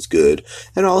 everything's good.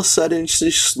 And all of a sudden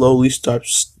she slowly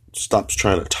starts stops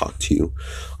trying to talk to you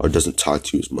or doesn't talk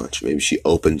to you as much. Maybe she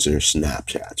opens her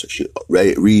Snapchats or she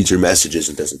reads her messages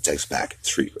and doesn't text back as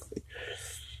frequently.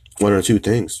 One or two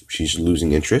things. She's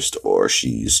losing interest, or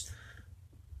she's,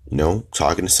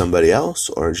 talking to somebody else,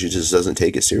 or she just doesn't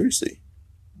take it seriously.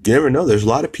 You never know. There's a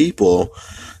lot of people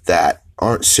that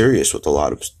aren't serious with a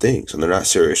lot of things, and they're not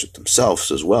serious with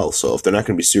themselves as well. So if they're not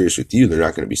going to be serious with you, they're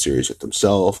not going to be serious with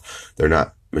themselves. They're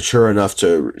not mature enough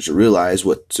to realize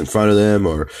what's in front of them,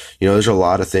 or, there's a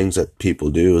lot of things that people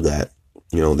do that,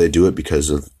 they do it because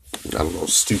of,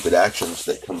 stupid actions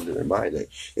that come into their mind.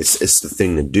 Like, it's the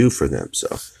thing to do for them.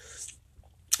 So,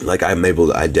 like, I'm able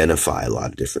to identify a lot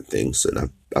of different things,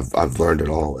 and I've learned it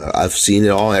all. I've seen it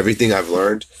all. Everything I've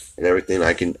learned and everything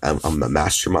I'm a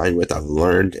mastermind with, I've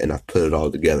learned, and I've put it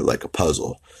all together like a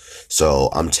puzzle. So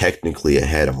I'm technically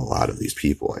ahead of a lot of these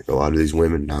people, like a lot of these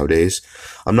women nowadays.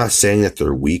 I'm not saying that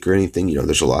they're weak or anything.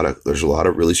 There's a lot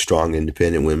of really strong,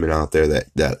 independent women out there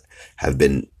that have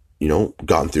been,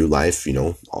 gone through life,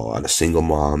 a lot of single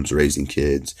moms raising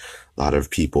kids, a lot of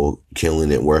people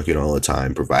killing it, working all the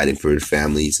time, providing for their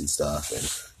families and stuff, and,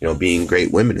 being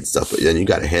great women and stuff. But then you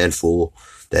got a handful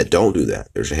that don't do that.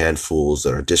 There's a handfuls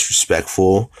that are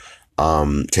disrespectful,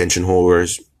 tension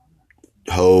whores,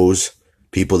 hoes,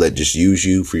 people that just use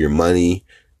you for your money,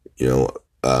 just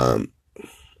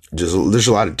there's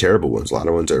a lot of terrible ones. A lot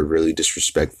of ones that are really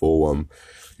disrespectful,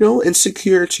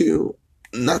 insecure too.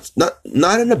 Not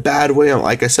in a bad way.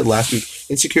 Like I said last week,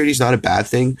 insecurity is not a bad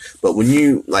thing. But when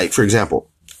you, like, for example,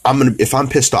 if I'm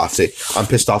pissed off, say I'm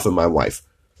pissed off at my wife.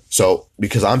 So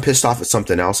because I'm pissed off at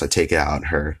something else, I take it out on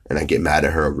her and I get mad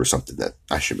at her over something that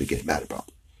I shouldn't be getting mad about.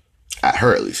 At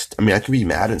her, at least. I mean, I can be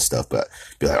mad and stuff, but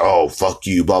be like, oh, fuck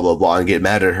you, blah, blah, blah, and get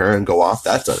mad at her and go off.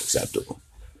 That's unacceptable.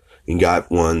 You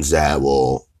got ones that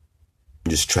will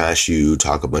just trash you,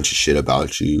 talk a bunch of shit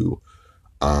about you,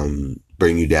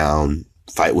 bring you down,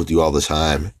 fight with you all the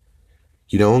time,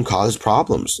 and cause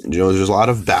problems. And, there's a lot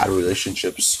of bad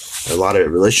relationships. A lot of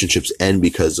relationships end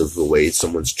because of the way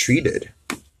someone's treated.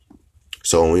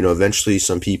 So, eventually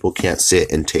some people can't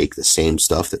sit and take the same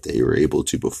stuff that they were able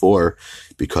to before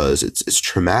because it's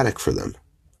traumatic for them.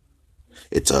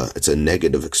 It's a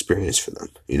negative experience for them.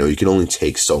 You can only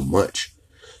take so much.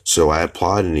 So I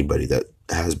applaud anybody that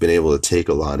has been able to take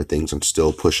a lot of things and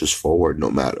still pushes forward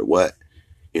no matter what.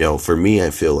 For me,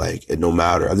 I feel like no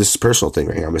matter, this is a personal thing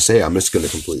right here. I'm just going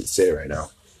to completely say it right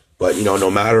now. But, no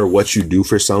matter what you do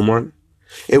for someone,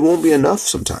 it won't be enough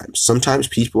sometimes. Sometimes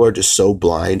people are just so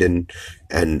blind and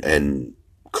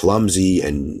clumsy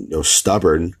and,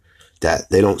 stubborn that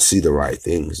they don't see the right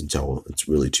things until it's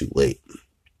really too late.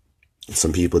 And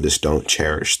some people just don't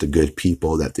cherish the good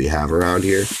people that they have around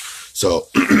here. So,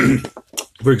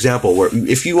 for example,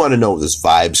 if you want to know where this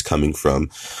vibe's coming from,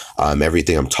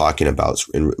 everything I'm talking about is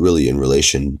really in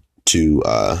relation to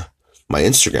my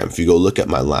Instagram. If you go look at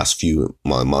my last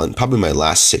probably my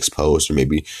last 6 posts, or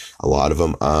maybe a lot of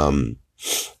them, a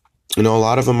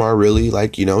lot of them are really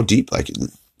deep,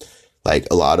 like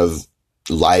a lot of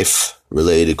life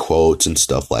related quotes and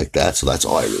stuff like that. So that's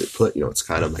all I really put. It's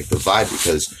kind of like the vibe,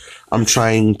 because I'm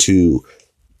trying to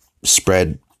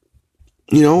spread,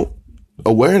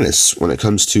 awareness when it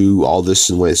comes to all this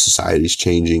and the way society's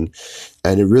changing,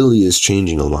 and it really is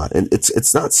changing a lot. And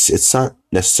it's not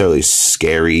necessarily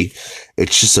scary.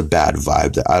 It's just a bad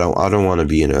vibe that I don't want to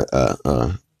be in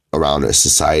around a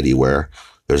society where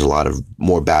there's a lot of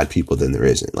more bad people than there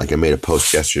isn't. Like, I made a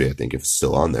post yesterday, I think, if it's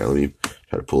still on there. Let me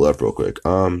try to pull it up real quick.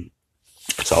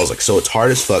 So I was like, so it's hard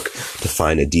as fuck to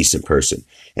find a decent person,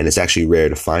 and it's actually rare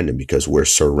to find them because we're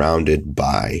surrounded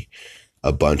by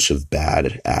a bunch of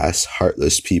bad ass,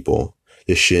 heartless people.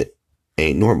 This shit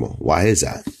ain't normal. Why is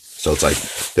that? So it's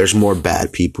like, there's more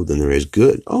bad people than there is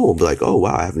good. Oh, but like, oh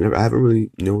wow, I haven't really,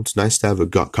 it's nice to have a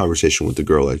conversation with a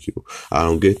girl like you. I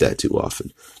don't get that too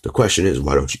often. The question is,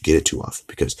 why don't you get it too often?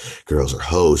 Because girls are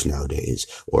hoes nowadays,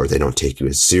 or they don't take you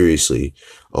as seriously,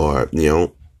 or,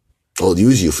 they'll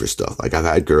use you for stuff. Like, I've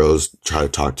had girls try to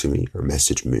talk to me or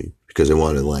message me because they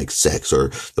wanted like sex,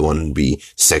 or they wanted to be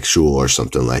sexual or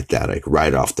something like that, like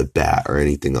right off the bat, or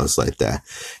anything else like that.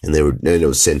 And they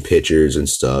would send pictures and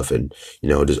stuff, and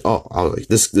I was like,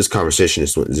 this conversation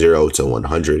just went 0 to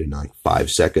 100 in like 5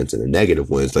 seconds. And the negative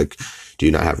one is like, do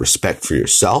you not have respect for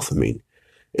yourself? I mean,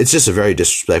 it's just a very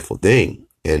disrespectful thing,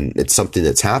 and it's something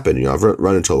that's happened. I've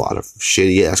run into a lot of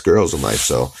shitty ass girls in life,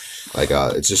 so like,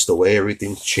 it's just the way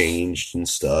everything's changed and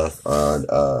stuff.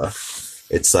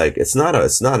 It's like, it's not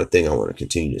a thing I want to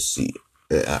continue to see.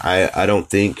 I don't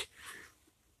think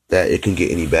that it can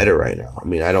get any better right now. I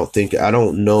mean, I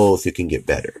don't know if it can get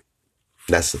better.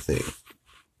 That's the thing.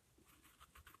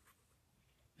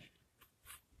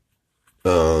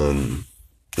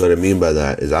 What I mean by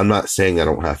that is I'm not saying I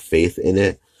don't have faith in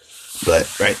it,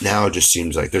 but right now it just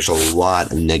seems like there's a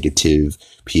lot of negative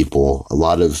people, a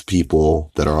lot of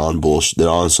people that are on bullshit, that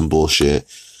are on some bullshit,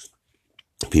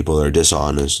 people that are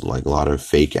dishonest, like a lot of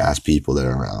fake ass people that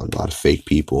are around, a lot of fake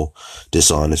people,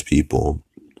 dishonest people,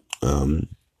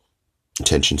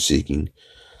 attention seeking,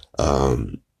 a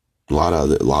lot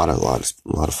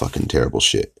of fucking terrible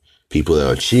shit. People that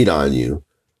will cheat on you,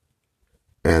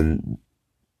 and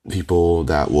people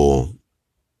that will,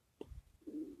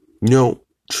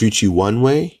 treat you one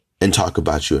way and talk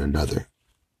about you in another.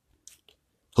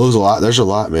 There's a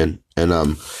lot, man.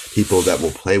 And people that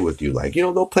will play with you, like,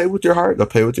 they'll play with your heart, they'll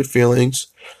play with your feelings,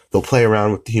 they'll play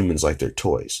around with the humans like they're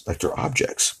toys, like they're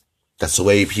objects. That's the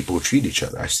way people treat each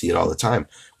other. I see it all the time.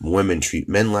 Women treat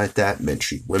men like that, men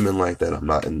treat women like that. I'm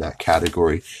not in that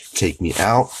category. Take me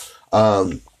out.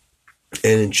 And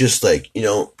it's just like,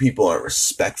 people aren't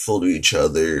respectful to each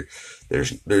other.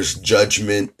 There's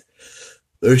judgment,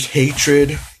 there's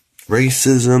hatred,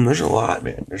 racism. There's a lot,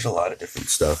 man. There's a lot of different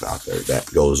stuff out there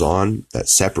that goes on that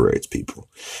separates people.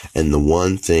 And the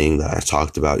one thing that I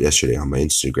talked about yesterday on my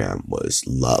Instagram was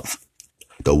love.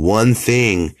 The one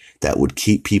thing that would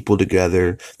keep people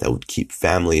together, that would keep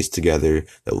families together,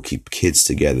 that will keep kids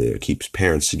together, keeps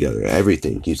parents together,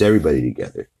 everything, keeps everybody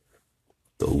together.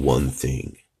 The one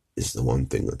thing is the one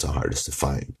thing that's the hardest to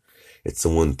find. It's the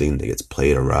one thing that gets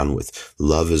played around with.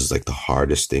 Love is like the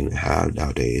hardest thing to have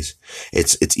nowadays.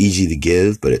 It's easy to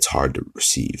give, but it's hard to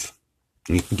receive.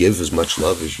 And you can give as much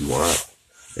love as you want.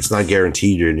 It's not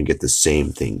guaranteed you're going to get the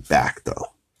same thing back, though.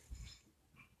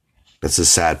 That's the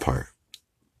sad part.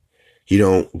 You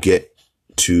don't get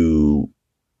to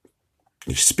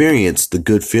experience the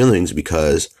good feelings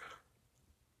because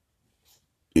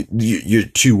you're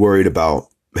too worried about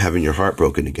having your heart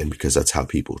broken again, because that's how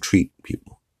people treat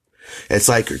people. It's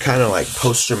like you're kind of like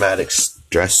post-traumatic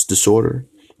stress disorder.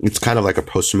 It's kind of like a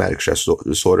post-traumatic stress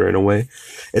disorder in a way.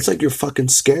 It's like you're fucking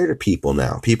scared of people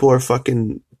now. People are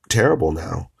fucking terrible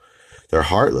now. They're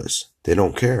heartless. They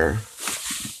don't care.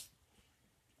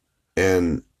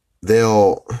 And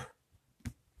they'll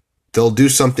do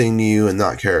something to you and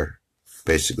not care,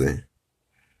 basically.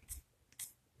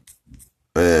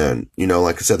 And,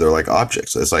 like I said, they're like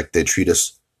objects. It's like they treat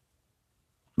us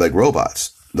like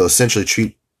robots. They'll essentially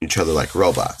treat each other like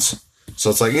robots. So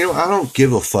it's like, I don't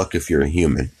give a fuck if you're a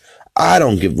human. I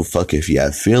don't give a fuck if you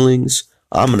have feelings.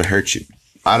 I'm going to hurt you.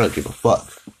 I don't give a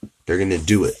fuck. They're going to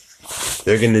do it.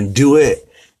 They're going to do it.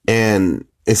 And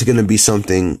it's going to be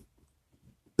something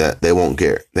that they won't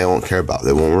care. They won't care about.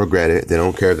 They won't regret it. They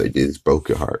don't care that they just broke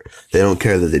your heart. They don't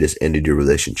care that they just ended your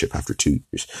relationship after 2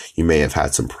 years. You may have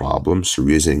had some problems,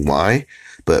 reasoning why.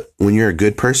 But when you're a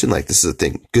good person, like, this is the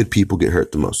thing. Good people get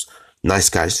hurt the most. Nice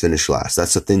guys finish last.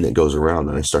 That's the thing that goes around.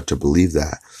 And I start to believe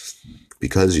that.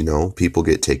 Because, people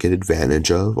get taken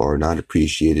advantage of or not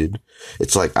appreciated.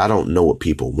 It's like, I don't know what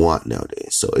people want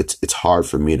nowadays. So it's hard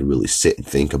for me to really sit and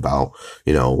think about,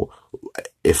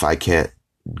 if I can't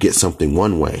get something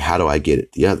one way, how do I get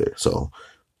it the other? So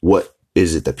what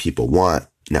is it that people want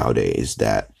nowadays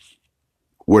that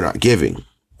we're not giving?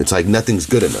 It's like nothing's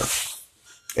good enough.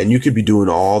 And you could be doing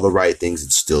all the right things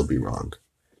and still be wrong.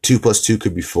 2 + 2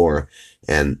 could be 4,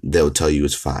 and they'll tell you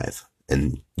it's 5.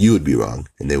 And you would be wrong,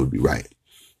 and they would be right.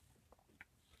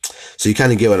 So you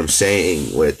kind of get what I'm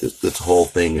saying with this whole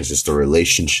thing is just the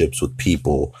relationships with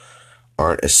people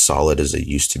aren't as solid as they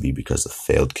used to be because of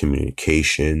failed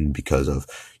communication, because of,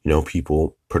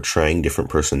 people portraying different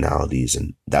personalities,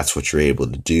 and that's what you're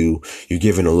able to do. You're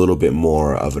given a little bit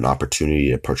more of an opportunity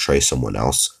to portray someone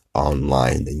else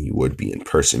online than you would be in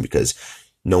person, because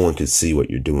no one can see what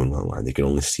you're doing online. They can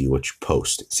only see what you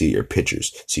post, see your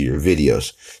pictures, see your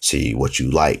videos, see what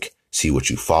you like, see what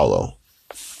you follow.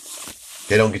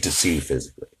 They don't get to see you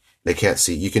physically. They can't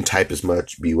see. You can type as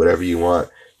much, be whatever you want.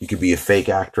 You could be a fake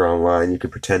actor online. You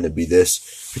could pretend to be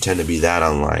this, pretend to be that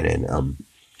online. And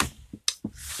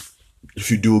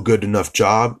if you do a good enough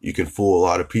job, you can fool a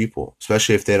lot of people,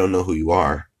 especially if they don't know who you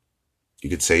are. You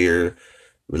could say you're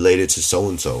related to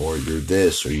so-and-so, or you're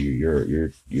this, or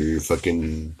you're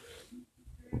fucking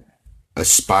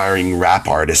aspiring rap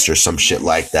artist or some shit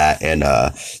like that. And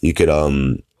you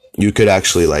could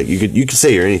actually, like, you could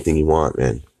say you're anything you want,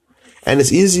 man. And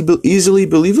it's easily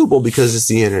believable because it's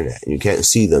the internet. You can't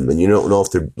see them, and you don't know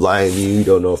if they're lying to you. You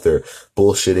don't know if they're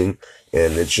bullshitting,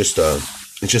 and it's just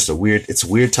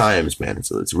weird times, man.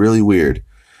 It's really weird.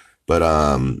 But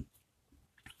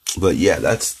But yeah,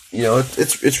 that's,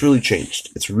 it's really changed.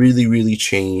 It's really, really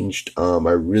changed.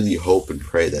 I really hope and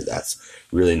pray that that's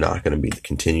really not going to be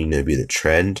continuing to be the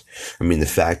trend. I mean, the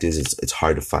fact is, it's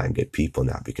hard to find good people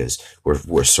now because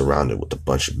we're surrounded with a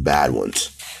bunch of bad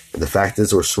ones. And the fact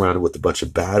is, we're surrounded with a bunch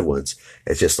of bad ones.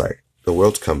 It's just like the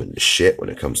world's coming to shit when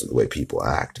it comes to the way people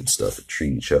act and stuff and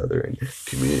treat each other and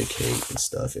communicate and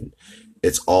stuff. And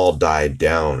it's all died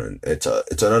down, and it's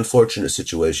an unfortunate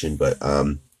situation, but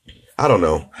I don't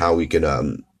know how we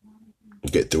can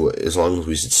get through it as long as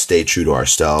we stay true to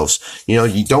ourselves.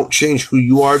 You don't change who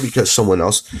you are because someone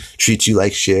else treats you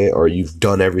like shit, or you've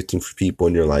done everything for people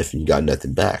in your life and you got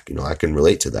nothing back. I can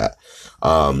relate to that.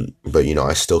 But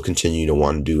I still continue to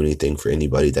want to do anything for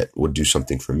anybody that would do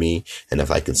something for me. And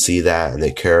if I can see that and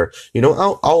they care,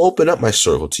 I'll open up my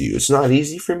circle to you. It's not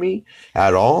easy for me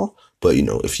at all. But,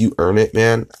 if you earn it,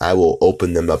 man, I will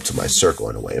open them up to my circle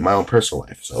in a way, in my own personal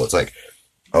life. So it's like,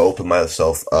 I'll open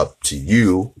myself up to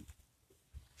you.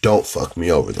 Don't fuck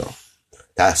me over, though.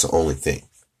 That's the only thing.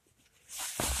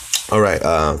 All right,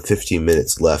 15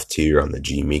 minutes left here on the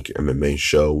G Meeker MMA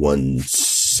show,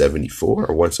 174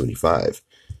 or 175.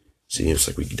 Seems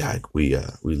like we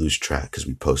lose track because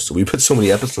we put so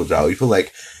many episodes out. We feel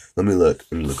like, let me look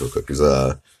real quick. Because,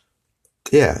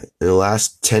 in the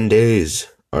last 10 days,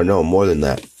 or no, more than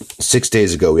that, 6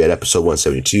 days ago, we had episode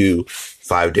 172,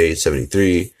 5 days,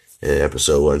 73. And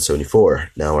episode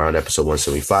 174. Now we're on episode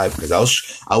 175 because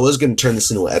I was going to turn this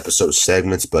into an episode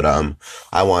segments, but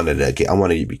I wanted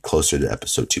to be closer to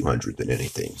episode 200 than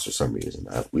anything for some reason.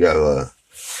 We have about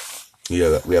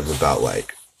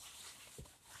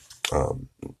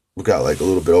we got like a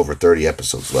little bit over 30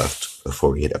 episodes left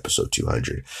before we hit episode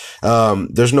 200.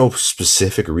 There's no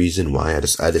specific reason why. I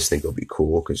just think it'll be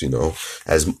cool because,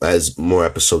 as more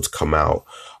episodes come out,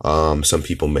 some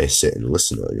people may sit and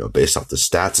listen to it. Based off the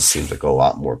stats, it seems like a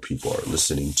lot more people are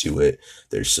listening to it.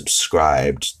 They're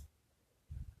subscribed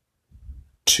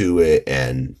to it,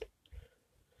 and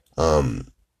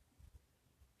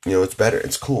it's better.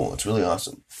 It's cool. It's really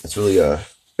awesome. It's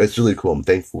really cool. I'm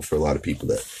thankful for a lot of people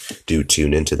that do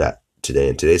tune into that today.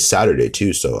 And today's Saturday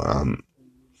too. So,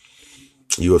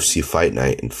 UFC Fight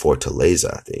Night in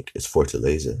Fortaleza, I think. It's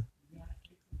Fortaleza.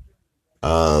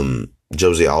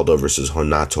 Jose Aldo versus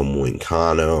Renato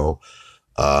Moicano.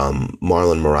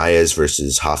 Marlon Moraes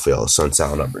versus Rafael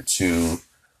Assunção, number 2.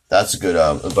 That's a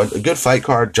good fight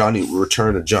card.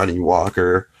 Return of Johnny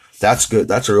Walker. That's good.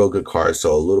 That's a real good card.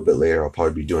 So a little bit later, I'll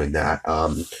probably be doing that.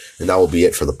 And that will be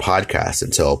it for the podcast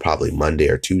until probably Monday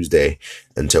or Tuesday,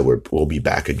 until we'll be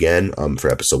back again,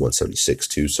 for episode 176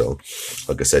 too. So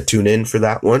like I said, tune in for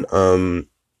that one.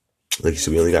 Like I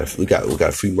said, we got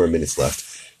a few more minutes left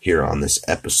here on this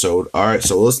episode. All right.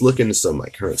 So let's look into some of my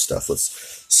current stuff.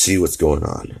 Let's see what's going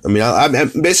on. I mean, I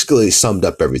basically summed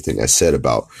up everything I said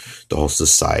about the whole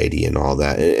society and all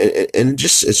that. And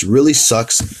it really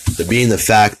sucks to be in the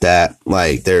fact that,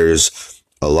 like, there's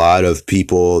a lot of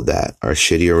people that are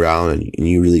shitty around, and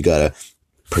you really gotta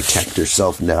protect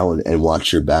yourself now and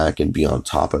watch your back and be on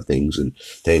top of things. And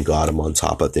thank God I'm on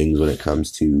top of things when it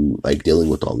comes to, like, dealing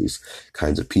with all these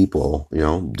kinds of people,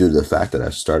 due to the fact that I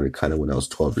started kind of when I was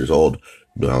 12 years old,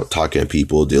 talking to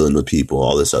people, dealing with people,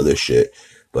 all this other shit.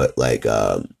 But like,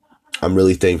 I'm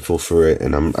really thankful for it,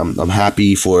 and I'm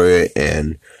happy for it,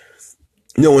 and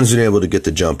no one's been able to get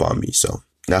the jump on me, so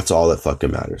that's all that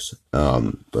fucking matters.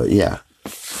 But yeah,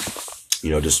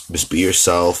 just be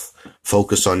yourself,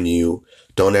 focus on you.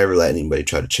 Don't ever let anybody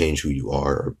try to change who you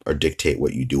are or dictate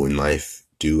what you do in life.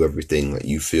 Do everything that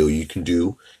you feel you can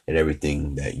do and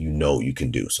everything that you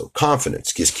can do. So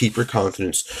confidence, just keep your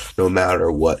confidence no matter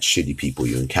what shitty people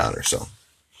you encounter. So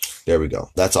there we go.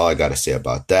 That's all I got to say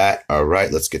about that. All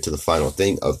right, let's get to the final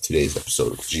thing of today's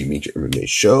episode of the G Meeker MMA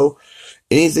show.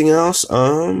 Anything else?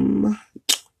 Tekashi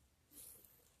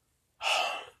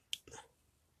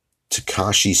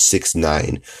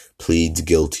 6ix9ine pleads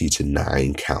guilty to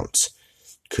 9 counts.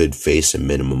 Could face a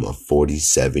minimum of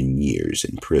 47 years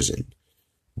in prison.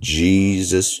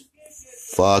 Jesus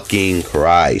fucking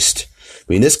Christ. I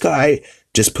mean, this guy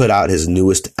just put out his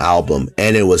newest album,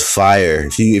 and it was fire.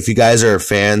 If you guys are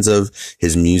fans of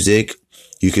his music,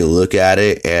 you can look at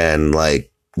it and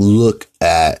look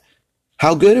at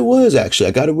how good it was. Actually,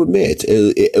 I got to admit,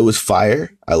 it was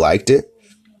fire. I liked it.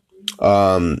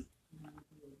 What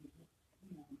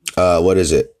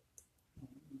is it?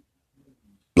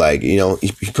 He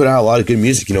put out a lot of good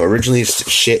music. Originally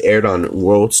shit aired on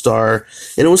World Star,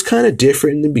 and it was kind of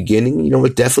different in the beginning.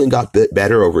 It definitely got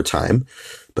better over time.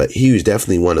 But he was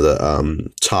definitely one of the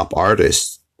top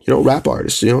artists, rap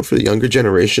artists, for the younger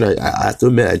generation. I have to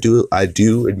admit, I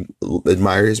do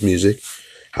admire his music,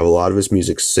 have a lot of his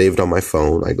music saved on my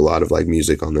phone, like a lot of like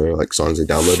music on there, like songs I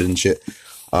downloaded and shit.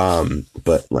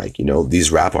 But like, you know,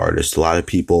 these rap artists, a lot of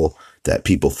people that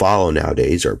people follow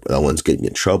nowadays are the ones getting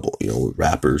in trouble. You know,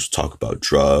 rappers talk about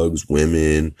drugs,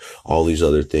 women, all these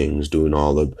other things, doing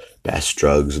all the best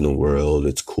drugs in the world.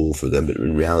 It's cool for them, but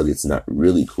in reality, it's not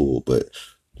really cool. But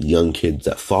the young kids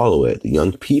that follow it, the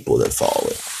young people that follow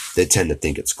it, they tend to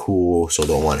think it's cool. So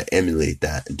they'll want to emulate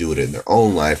that and do it in their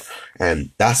own life.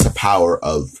 And that's the power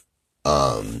of,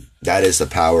 that is the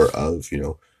power of, you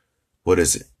know, what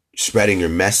is it? Spreading your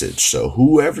message. So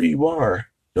whoever you are,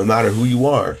 no matter who you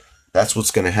are, that's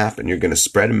what's going to happen. You're going to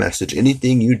spread a message.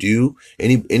 Anything you do,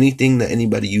 anything that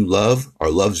anybody you love or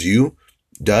loves you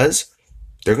does,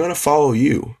 they're going to follow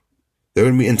you. They're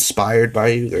going to be inspired by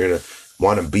you. They're going to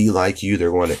want to be like you.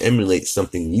 They're going to emulate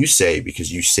something you say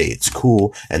because you say it's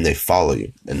cool and they follow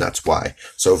you. And that's why.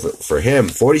 So for him,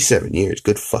 47 years,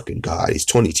 good fucking God. He's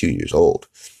 22 years old.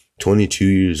 22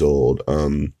 years old.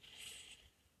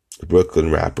 The Brooklyn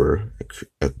rapper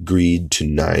agreed to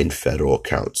 9 federal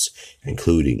counts,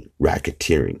 including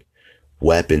racketeering,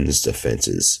 weapons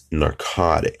offenses,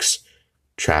 narcotics,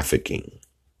 trafficking.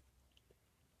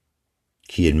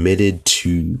 He admitted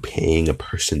to paying a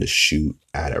person to shoot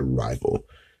at a rival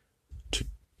to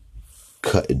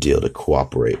cut a deal to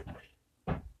cooperate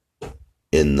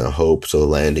in the hopes of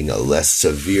landing a less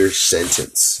severe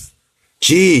sentence.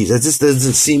 Jeez, that just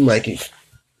doesn't seem like it.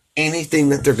 Anything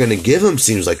that they're going to give him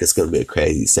seems like it's going to be a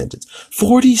crazy sentence.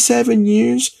 47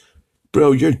 years?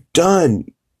 Bro, you're done.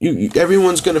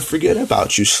 Everyone's going to forget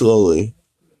about you slowly.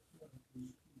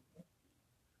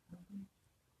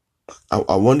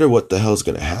 I wonder what the hell's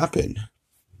going to happen.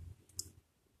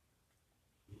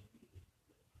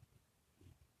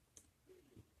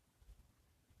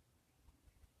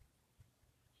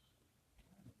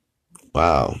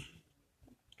 Wow.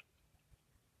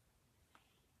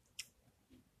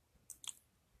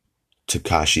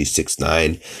 Tekashi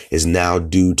 6ix9ine is now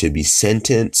due to be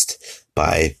sentenced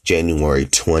by January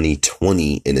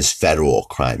 2020 in his federal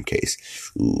crime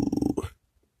case. Ooh.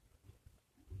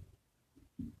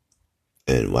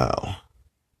 And wow.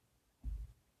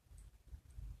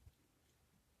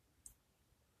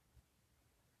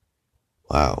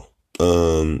 Wow.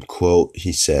 Quote,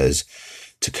 he says,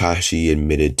 Tekashi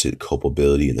admitted to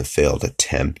culpability in the failed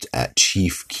attempt at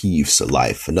Chief Keef's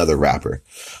life, another rapper.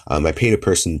 I paid a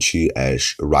person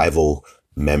as a rival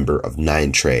member of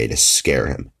 9 Trey to scare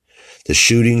him. The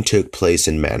shooting took place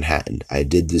in Manhattan. I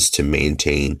did this to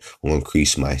maintain or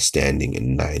increase my standing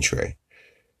in 9 Trey.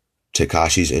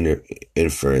 Tekashi's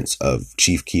inference of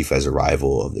Chief Keef as a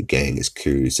rival of the gang is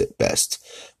curious at best.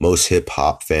 Most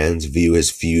hip-hop fans view his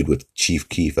feud with Chief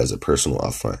Keef as a personal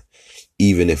affront,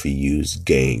 even if he used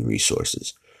gang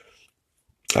resources.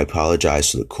 I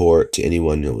apologize to the court, to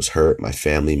anyone who was hurt, my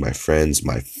family, my friends,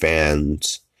 my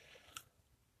fans,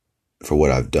 for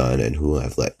what I've done and who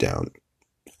I've let down.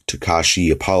 Tekashi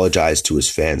apologized to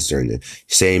his fans during the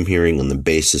same hearing on the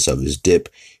basis of his dip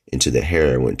into the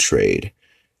heroin trade.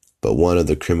 But one of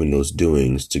the criminal's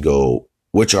doings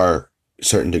which are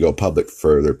certain to go public,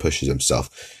 further pushes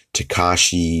himself.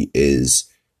 Tekashi is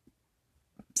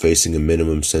facing a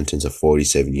minimum sentence of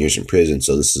 47 years in prison,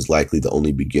 so this is likely the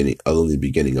only beginning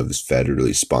of his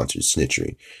federally sponsored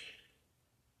snitchery.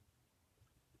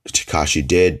 Tekashi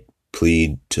did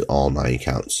plead to all 9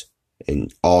 counts,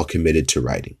 and all committed to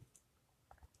writing.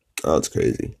 Oh, it's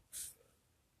crazy.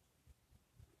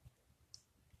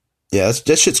 Yeah,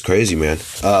 that shit's crazy, man.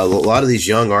 A lot of these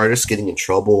young artists getting in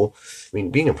trouble. I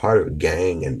mean, being a part of a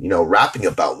gang and, you know, rapping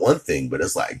about one thing, but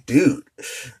it's like, dude,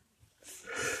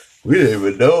 we didn't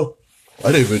even know.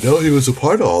 I didn't even know he was a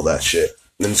part of all that shit.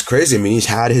 And it's crazy. I mean, he's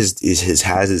had his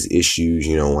issues,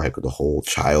 you know, like the whole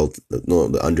child, the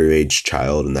underage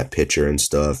child in that picture and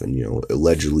stuff, and, you know,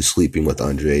 allegedly sleeping with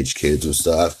underage kids and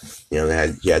stuff. You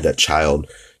know, he had that child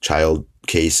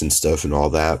case and stuff and all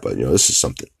that, but, you know, this is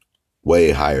something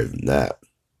way higher than that.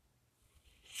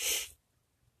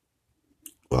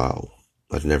 Wow.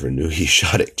 I never knew he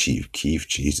shot at Chief Keef.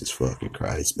 Jesus fucking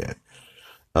Christ, man.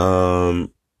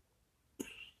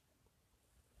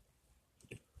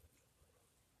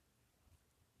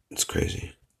 It's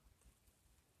crazy.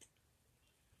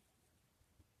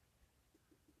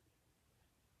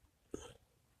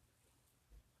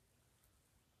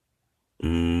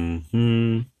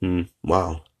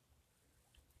 Wow.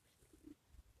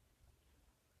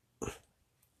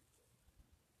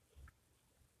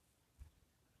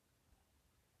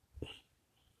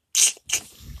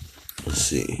 Let's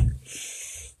see.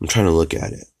 I'm trying to look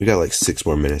at it. We got like 6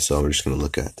 more minutes, so I'm just gonna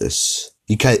look at this.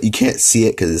 You can't see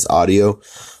it because it's audio,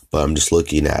 But I'm just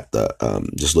looking at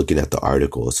the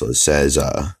article. So it says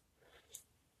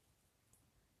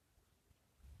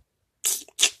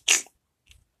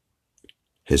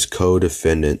his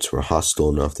co-defendants were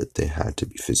hostile enough that they had to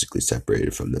be physically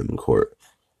separated from them in court.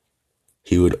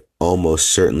 He would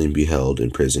almost certainly be held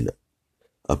in prison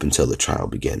up until the trial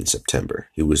began in September.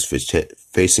 He was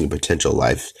facing a potential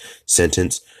life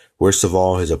sentence. Worst of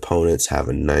all, his opponents have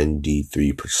a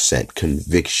 93%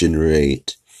 conviction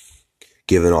rate.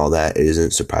 Given all that, it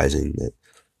isn't surprising that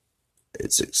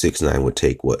 6ix9ine would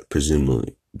take what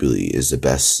presumably is the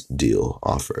best deal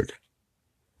offered.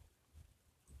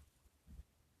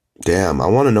 Damn, I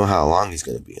want to know how long he's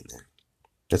going to be in there.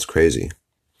 That's crazy.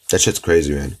 That shit's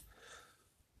crazy, man.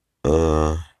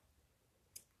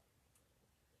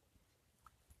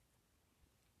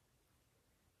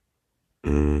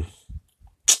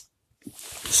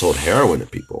 Sold heroin to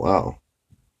people. Wow.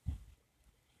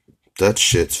 That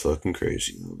shit's fucking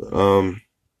crazy. But,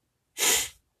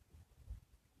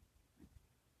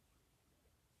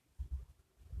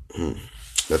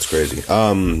 that's crazy.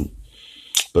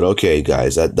 But okay,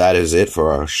 guys, that is it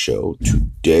for our show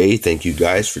today. Thank you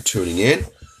guys for tuning in.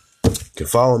 You can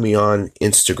follow me on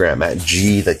Instagram at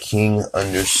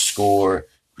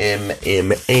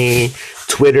GTheKing_MMA,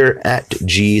 Twitter at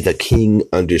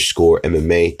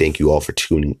GTheKing_MMA. Thank you all for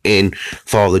tuning in.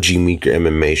 Follow the G Meeker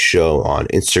MMA show on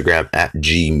Instagram at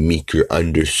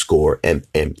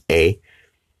GMeeker_MMA.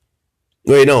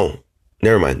 Wait, no,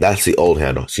 never mind. That's the old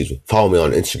handle. Excuse me. Follow me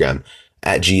on Instagram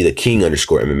at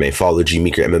GTheKing_MMA. Follow the G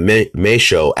Meeker MMA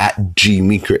show at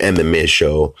GMeeker MMA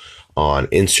show on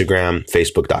Instagram,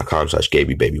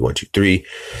 facebook.com/GabyBaby123.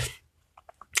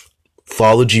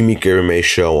 Follow G Meeker MMA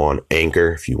show on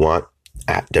Anchor if you want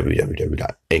at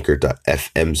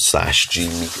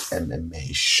www.anchor.fm/GMeekerMMA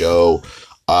show.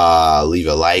 Leave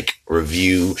a like,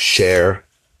 review, share.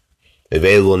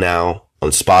 Available now on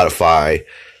Spotify,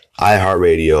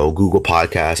 iHeartRadio, Google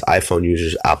Podcasts, iPhone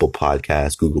users, Apple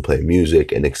Podcasts, Google Play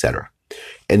Music, and etc.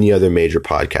 Any other major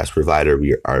podcast provider,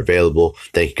 we are available.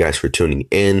 Thank you guys for tuning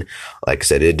in. Like I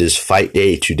said, it is fight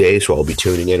day today, so I'll be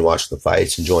tuning in, watching the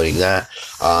fights, enjoying that.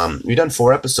 We've done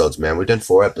 4 episodes, man. We've done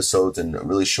 4 episodes in a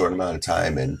really short amount of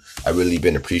time, and I've really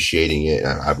been appreciating it.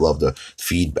 I've loved the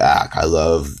feedback. I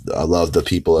love the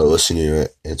people that are listening to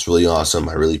it. It's really awesome.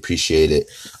 I really appreciate it.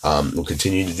 We'll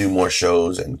continue to do more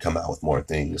shows and come out with more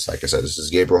things. Like I said, this is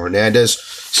Gabriel Hernandez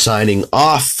signing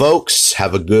off, folks.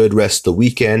 Have a good rest of the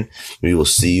weekend. We will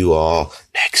see you all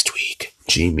next week.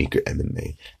 G Meeker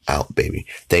MMA out, baby.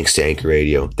 Thanks to Anchor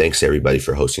Radio. Thanks to everybody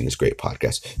for hosting this great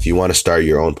podcast. If you want to start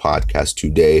your own podcast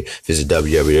today, visit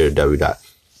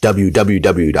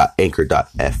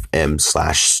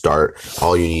www.anchor.fm/start.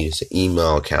 All you need is an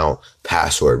email account,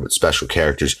 password with special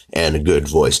characters, and a good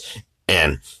voice.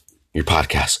 And your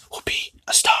podcast will be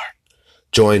a star.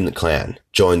 Join the clan.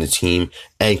 Join the team.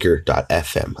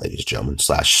 Anchor.fm, ladies and gentlemen,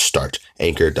 /start.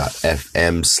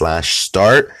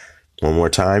 Anchor.fm/start. One more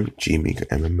time. G Meeker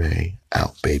MMA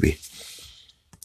out, baby.